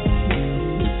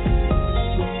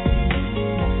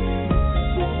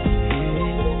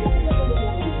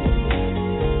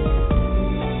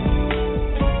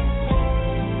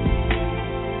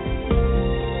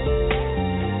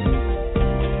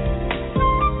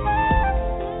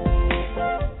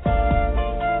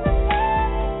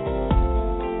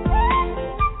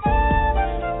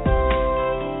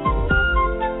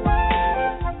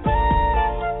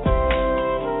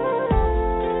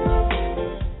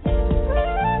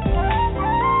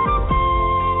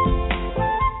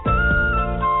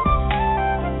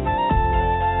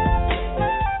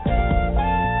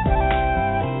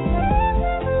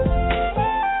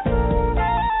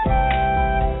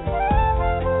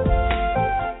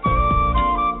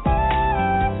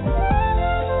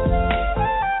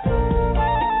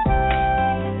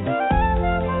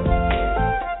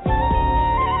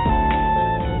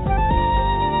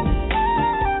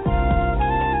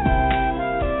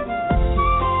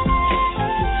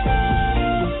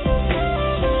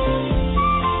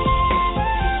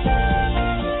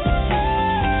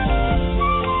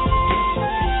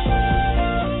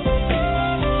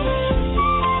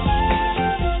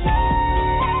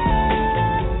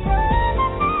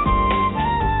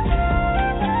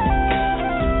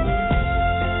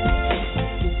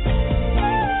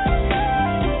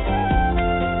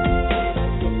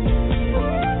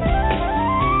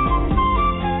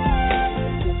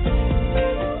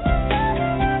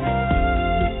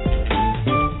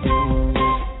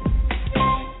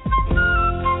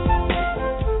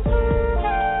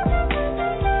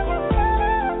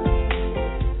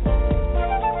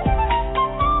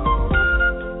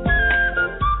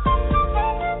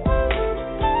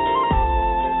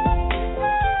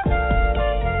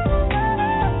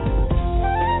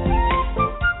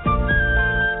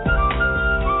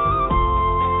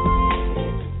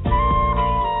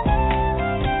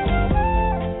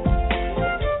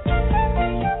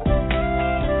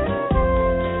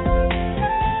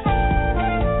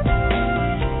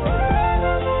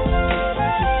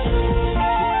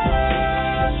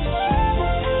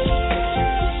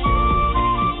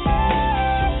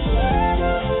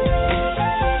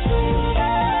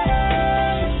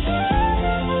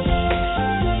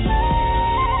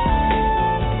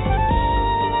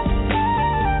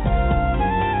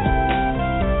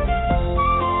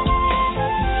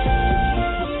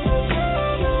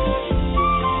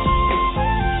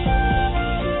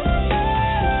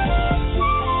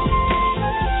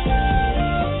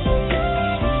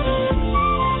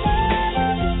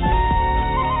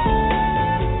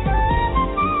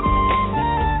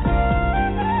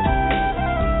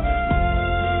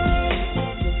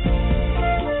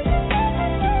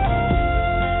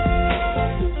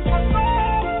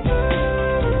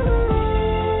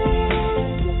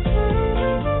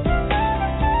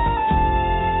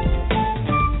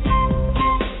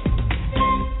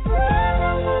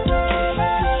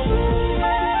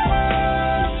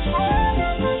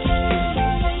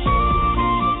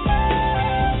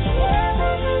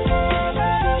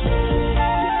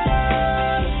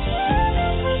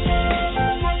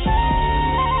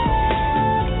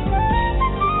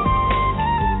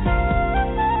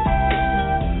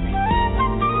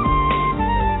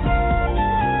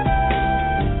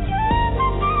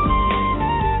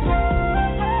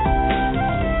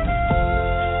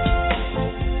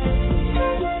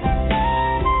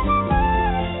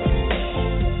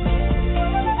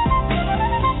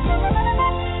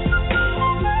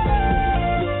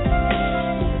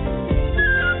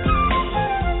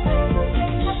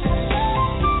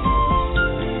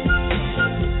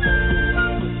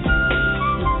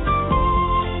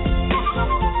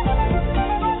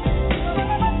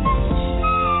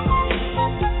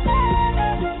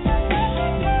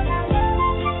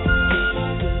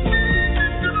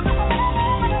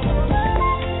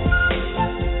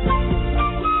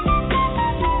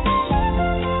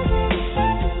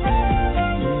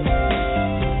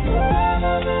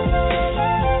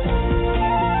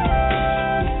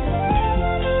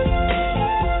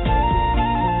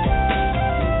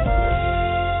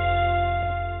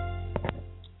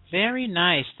 Very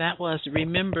nice. That was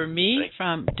Remember Me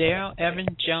from Darryl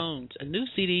Evan Jones, a new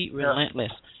CD,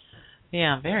 Relentless.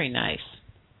 Yeah, very nice.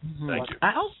 Mm-hmm. Thank you.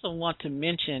 I also want to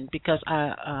mention, because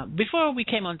before we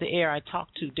came on the air, I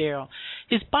talked to Darryl.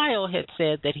 His bio had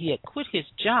said that he had quit his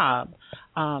job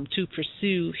to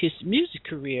pursue his music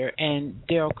career, and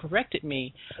Darryl corrected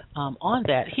me on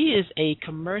that. He is a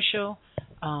commercial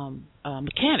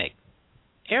mechanic,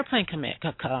 airplane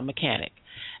mechanic.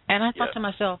 And I thought to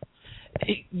myself,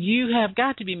 you have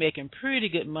got to be making pretty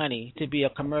good money to be a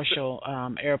commercial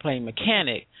airplane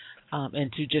mechanic.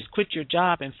 And to just quit your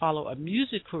job and follow a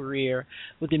music career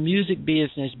with the music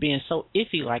business being so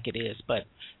iffy like it is. But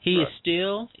he is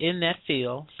still in that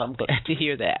field, so I'm glad to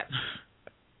hear that.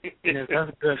 Yeah,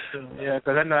 that's good too. Yeah,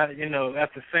 because I know,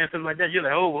 after saying something like that, you're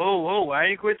like, oh, I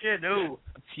ain't quit yet, no.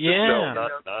 Yeah. No,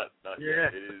 not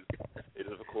yet. It is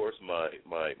of course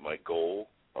my goal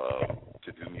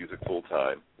to do music full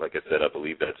time. Like I said, I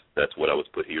believe that's what I was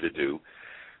put here to do.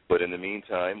 But in the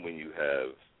meantime, when you have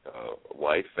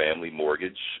wife, family,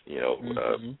 mortgage, you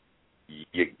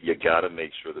got to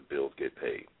make sure the bills get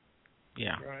paid.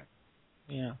 Yeah. Right.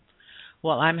 Yeah.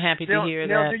 Well, I'm happy to hear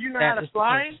that. Do you know how to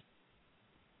fly?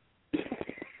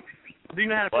 Do you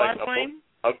know how to fly a plane?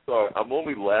 I'm sorry. I'm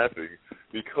only laughing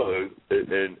because,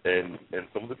 and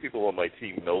some of the people on my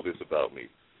team know this about me.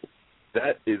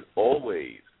 That is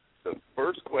always the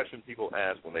first question people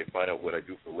ask when they find out what I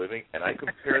do for a living, and I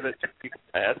compare that to people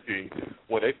asking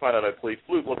when they find out I play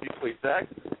flute. Well, do you play sax?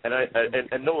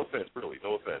 And no offense, really,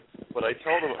 no offense, but I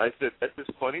tell them, I said, that's as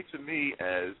funny to me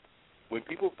as when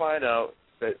people find out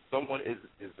that someone is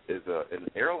an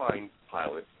airline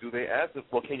pilot. Do they ask them,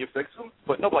 well, can you fix them?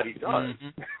 But nobody does.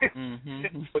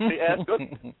 Mm-hmm. But they ask us,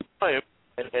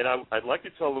 and I'd like to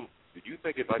tell them, did you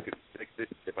think if I could fix it,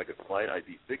 if I could fly it, I'd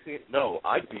be fixing it? No,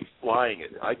 I'd be flying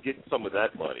it. I'd get some of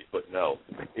that money. But no,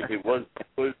 it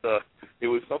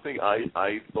was something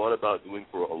I thought about doing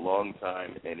for a long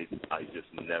time, and I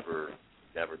just never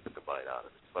took a bite out of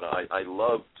it. But I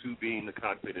love to be in the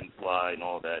cockpit and fly and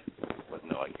all that. But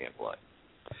no, I can't fly.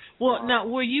 Well, now,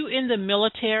 were you in the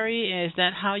military? Is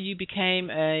that how you became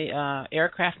a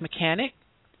aircraft mechanic?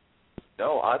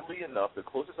 No, oddly enough, the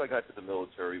closest I got to the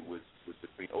military was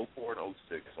between 2004 and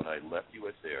 2006 when I left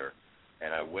U.S. Air, and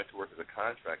I went to work as a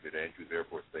contractor at Andrews Air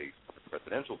Force Base for the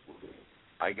presidential fleet.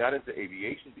 I got into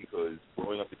aviation because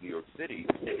growing up in New York City,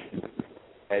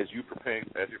 as you're preparing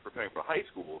for high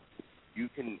school, you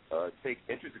can take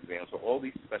entrance exams for all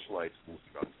these specialized schools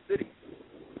throughout the city.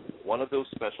 One of those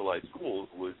specialized schools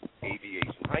was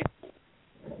Aviation High School,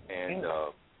 and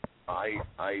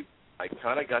I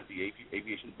kind of got the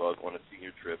aviation bug on a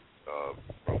senior trip from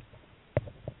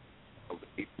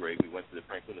the 8th grade. We went to the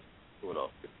Franklin of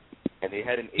Philadelphia, and they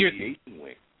had an aviation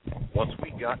wing. Once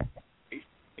we got the aviation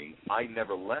wing, I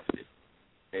never left it.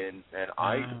 And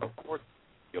I, of course,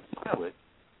 be a pilot,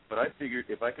 but I figured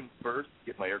if I can first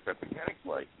get my aircraft mechanic's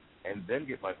license and then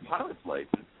get my pilot's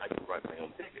license, I can write my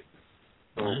own ticket.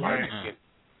 So I went to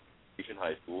aviation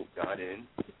high school, got in.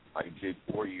 I did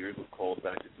 4 years with calls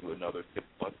back to do another 6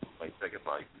 months with my second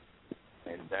license,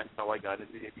 and that's how I got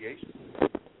into aviation.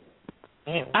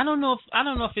 I don't know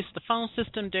if it's the phone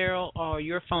system, Darryl, or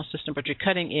your phone system, but you're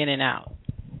cutting in and out.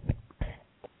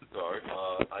 Sorry,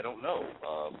 I don't know.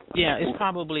 Yeah, it's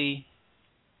probably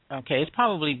okay. It's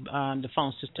probably the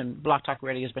phone system. Block Talk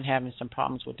Radio has been having some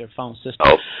problems with their phone system.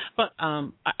 Oh. But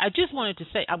I just wanted to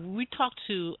say we talked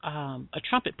to a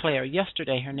trumpet player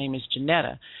yesterday. Her name is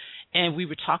Janetta. And we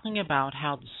were talking about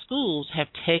how the schools have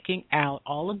taken out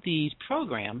all of these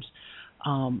programs,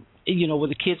 where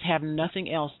the kids have nothing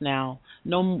else now,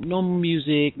 no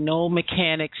music, no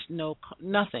mechanics,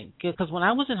 nothing. Because when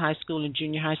I was in high school and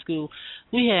junior high school,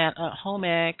 we had home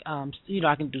ec.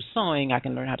 I can do sewing, I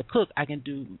can learn how to cook, I can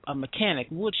do mechanic,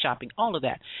 wood shopping, all of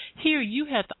that. Here, you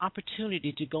had the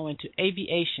opportunity to go into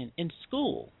aviation in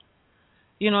school,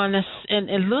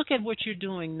 and look at what you're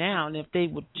doing now. And if they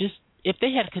would just if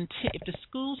the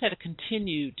schools had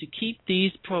continued to keep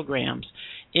these programs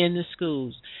in the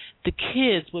schools, the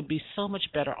kids would be so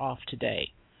much better off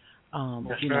today.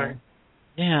 That's right.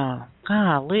 Yeah,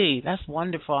 golly, that's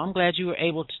wonderful. I'm glad you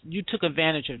took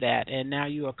advantage of that, and now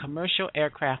you're a commercial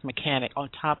aircraft mechanic on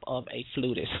top of a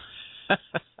flutist.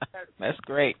 That's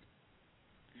great.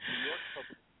 New York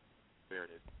public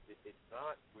fairness, it's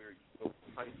not where you go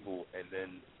to high school and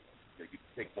then you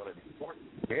take one of these courses.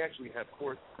 They actually have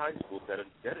high schools that are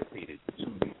dedicated to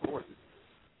these courses.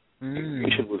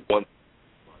 Aviation was one.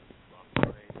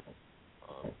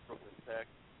 Brooklyn Tech,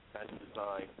 fashion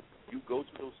design. You go to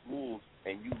those schools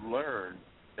and you learn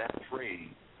that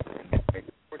trade and of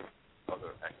course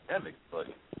other academics, but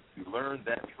you learn learn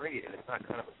that trade, and it's not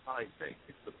kind of a side thing.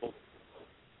 It's the full.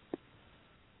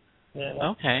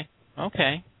 Yeah.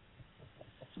 Okay.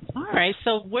 All right.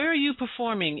 So where are you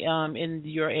performing in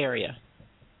your area?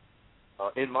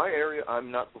 In my area,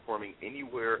 I'm not performing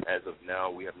anywhere as of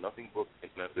now. We have nothing booked in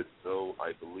Memphis, so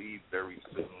I believe very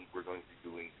soon we're going to be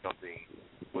doing something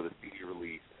for the CD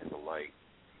release and the like.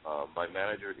 My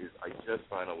manager I just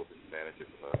signed on with a new manager,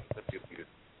 Cynthia Peters,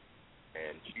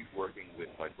 and she's working with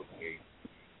my booking agent,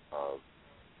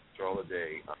 Charlotte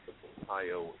Day, out of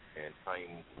Ohio, and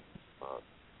Time,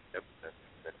 that's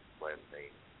last name,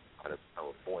 out of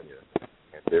California,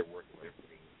 and they're working on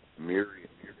everything myriad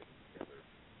together,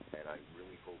 and I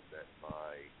really hope that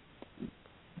by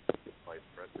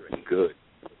pressure and good,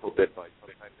 hope that by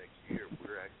sometime next year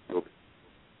we're actually over.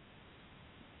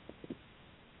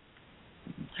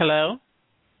 Hello?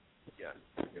 Yes.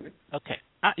 Okay.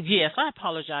 Yes, I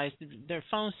apologize. Their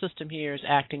phone system here is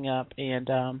acting up, and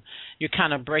you're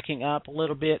kind of breaking up a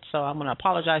little bit, so I'm going to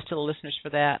apologize to the listeners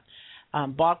for that.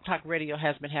 Blog Talk Radio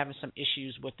has been having some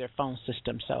issues with their phone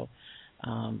system, so,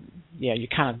 you're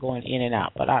kind of going in and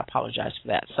out, but I apologize for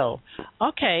that. So,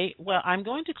 okay, well, I'm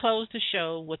going to close the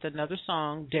show with another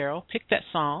song. Darryl, pick that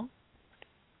song.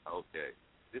 Okay.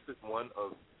 This is one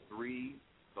of 3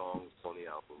 songs on the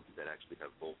album that actually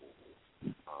have vocals.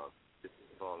 This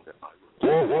is a song that I wrote. The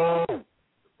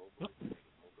vocals and the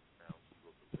vocal sound, she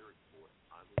wrote the lyrics for it.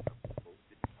 I will have to post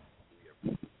it.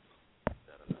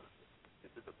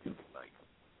 This is a beautiful night.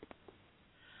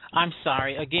 I'm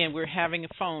sorry. Again, we're having a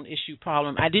phone issue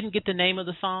problem. I didn't get the name of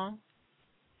the song.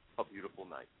 A Beautiful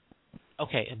Night.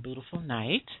 Okay, A Beautiful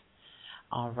Night.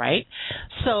 All right.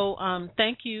 So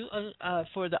thank you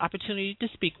for the opportunity to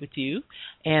speak with you.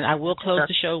 And I will close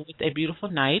the show with A Beautiful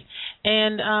Night.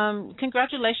 And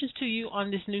congratulations to you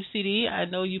on this new CD. I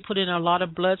know you put in a lot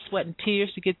of blood, sweat, and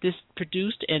tears to get this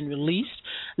produced and released.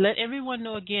 Let everyone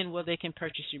know again where they can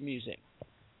purchase your music.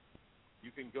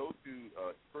 You can go to,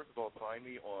 first of all, find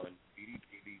me on CD.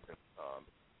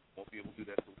 Won't be able to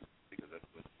do that because that's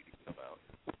when CD come out.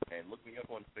 And look me up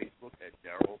on Facebook at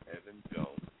Darryl Evan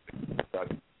Jones. That's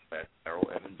Darryl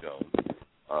Evan Jones.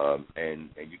 And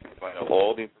you can find out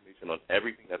all the information on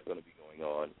everything that's going to be going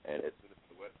on. And as soon as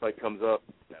the website comes up,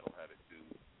 that'll have it too.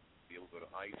 Be able to go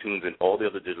to iTunes and all the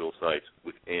other digital sites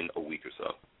within a week or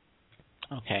so.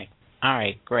 Okay. All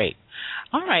right. Great.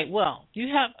 All right. Well,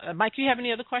 Mike, do you have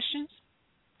any other questions?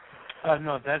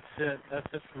 No, that's it.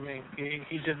 That's it for me.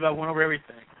 He just about went over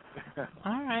everything.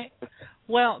 All right.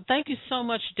 Well, thank you so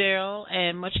much, Darryl,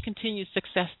 and much continued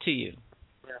success to you.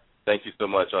 Yeah. Thank you so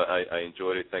much. I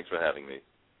enjoyed it. Thanks for having me.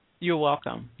 You're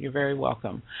welcome. You're very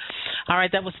welcome. All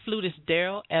right, that was flutist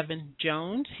Darryl Evan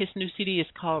Jones. His new CD is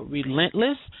called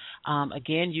Relentless.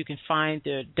 Again, you can find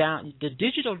the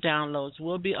digital downloads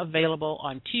will be available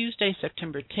on Tuesday,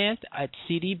 September 10th at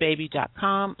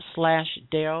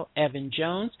cdbaby.com/Darryl Evan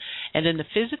Jones. And then the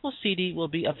physical CD will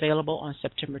be available on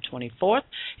September 24th.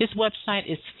 His website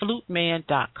is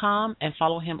fluteman.com, and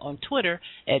follow him on Twitter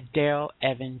at Darryl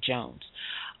Evan Jones.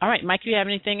 All right, Mike, do you have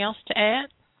anything else to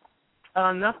add?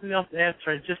 Nothing else to add,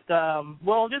 sir. Just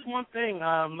just one thing.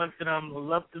 Like I said, I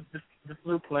love the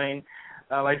flute playing.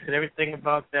 Like I said, everything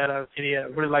about that CD, I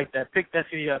really like that. Pick that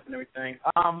CD up and everything.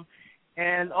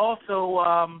 And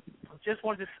also, just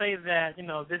wanted to say that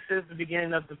this is the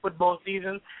beginning of the football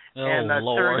season. Oh, and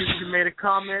Lord. sir, you made a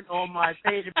comment on my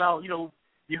page about you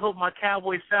hope my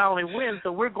Cowboys finally win.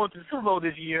 So we're going to the Super Bowl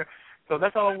this year. So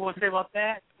that's all I want to say about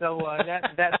that. So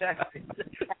that's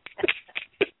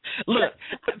Look,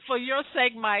 for your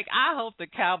sake, Mike, I hope the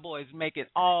Cowboys make it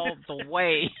all the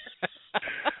way.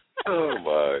 Oh,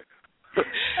 my.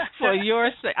 For your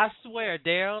sake, I swear,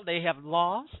 Darryl, they have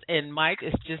lost, and Mike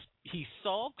is just, he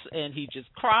sulks and he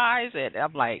just cries, and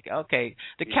I'm like, okay,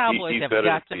 the Cowboys have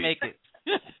got to make it.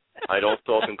 I don't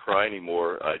sulk and cry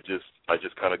anymore. I just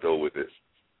kind of go with it.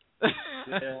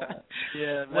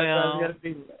 Yeah. Well,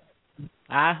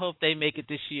 I hope they make it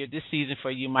this season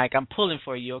for you, Mike. I'm pulling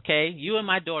for you, okay? You and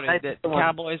my daughter, the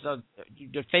Cowboys are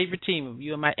your favorite team of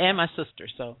you and my sister.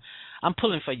 So I'm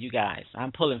pulling for you guys.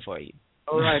 I'm pulling for you.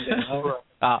 All right, then. All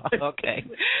right. Okay.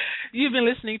 You've been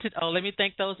listening to, let me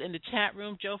thank those in the chat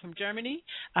room. Joe from Germany.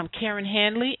 I'm Karen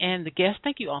Hanley, and the guests,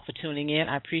 thank you all for tuning in.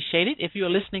 I appreciate it. If you're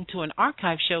listening to an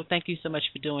archive show, thank you so much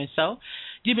for doing so.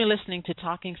 You've been listening to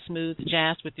Talking Smooth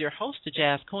Jazz with your host, the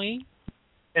Jazz Queen.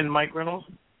 And Mike Reynolds.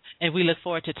 And we look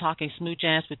forward to talking smooth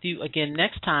jazz with you again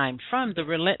next time from the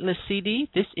Relentless CD.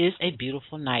 This is A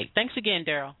Beautiful Night. Thanks again,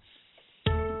 Darryl.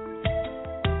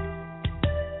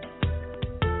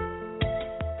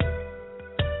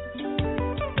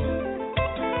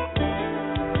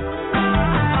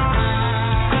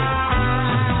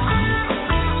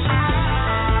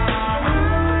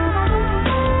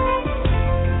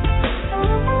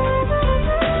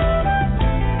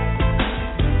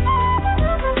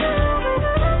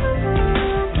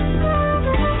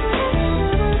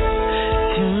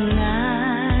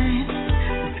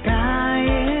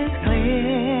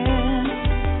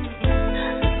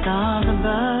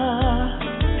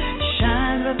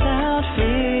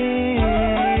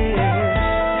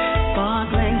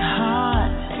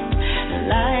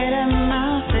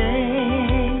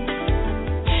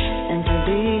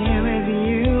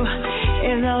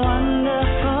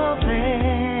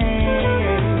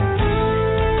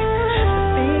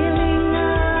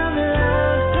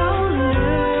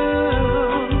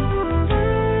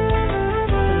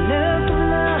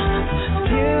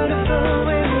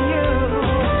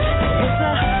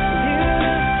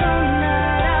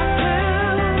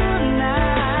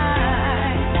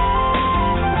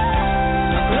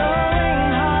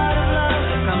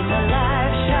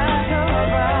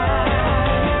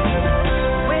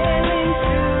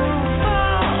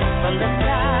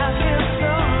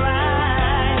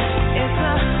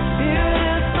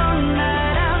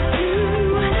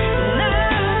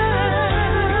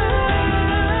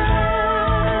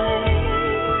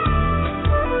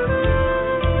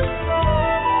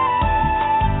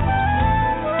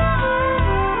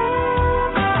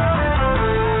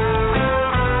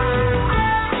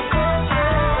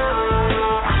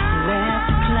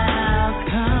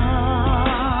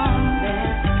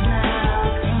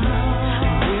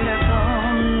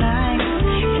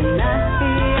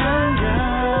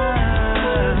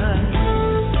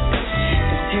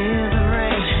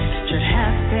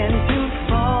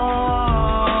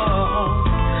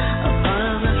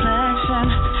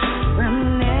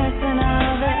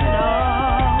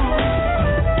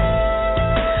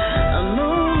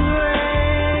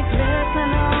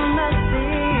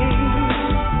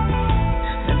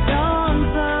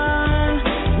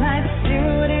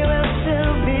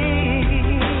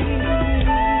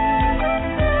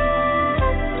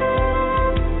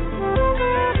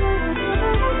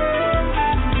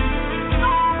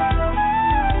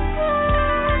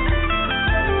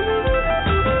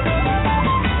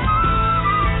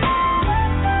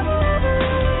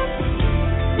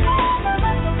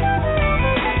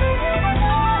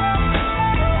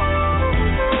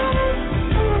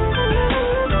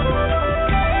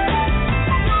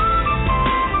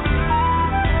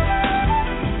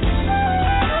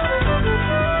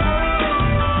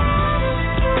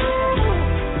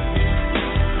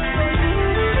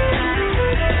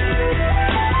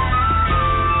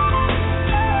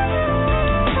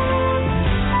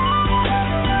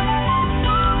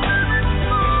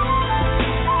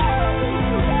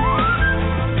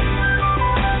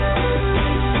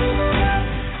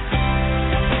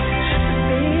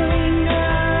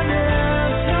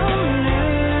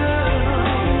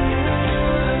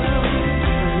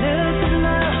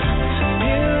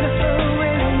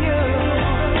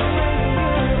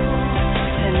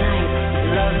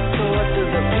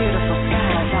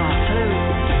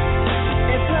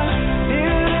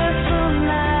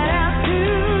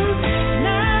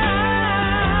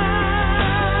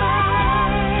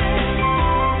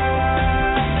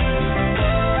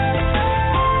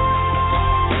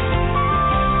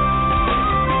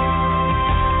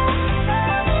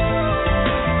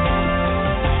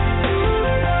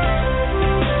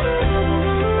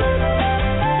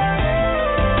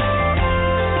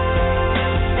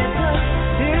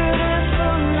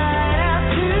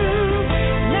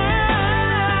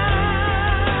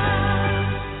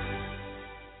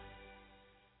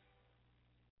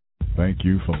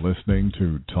 Thank you for listening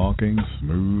to Talking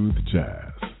Smooth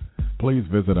Jazz. Please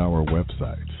visit our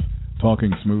websites,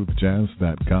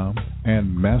 TalkingSmoothJazz.com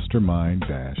and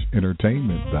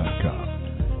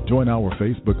Mastermind-Entertainment.com. Join our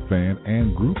Facebook fan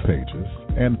and group pages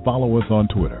and follow us on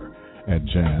Twitter at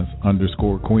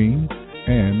Jazz_Queen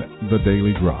and The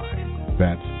Daily Grind.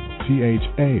 That's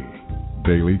THA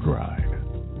Daily Grind.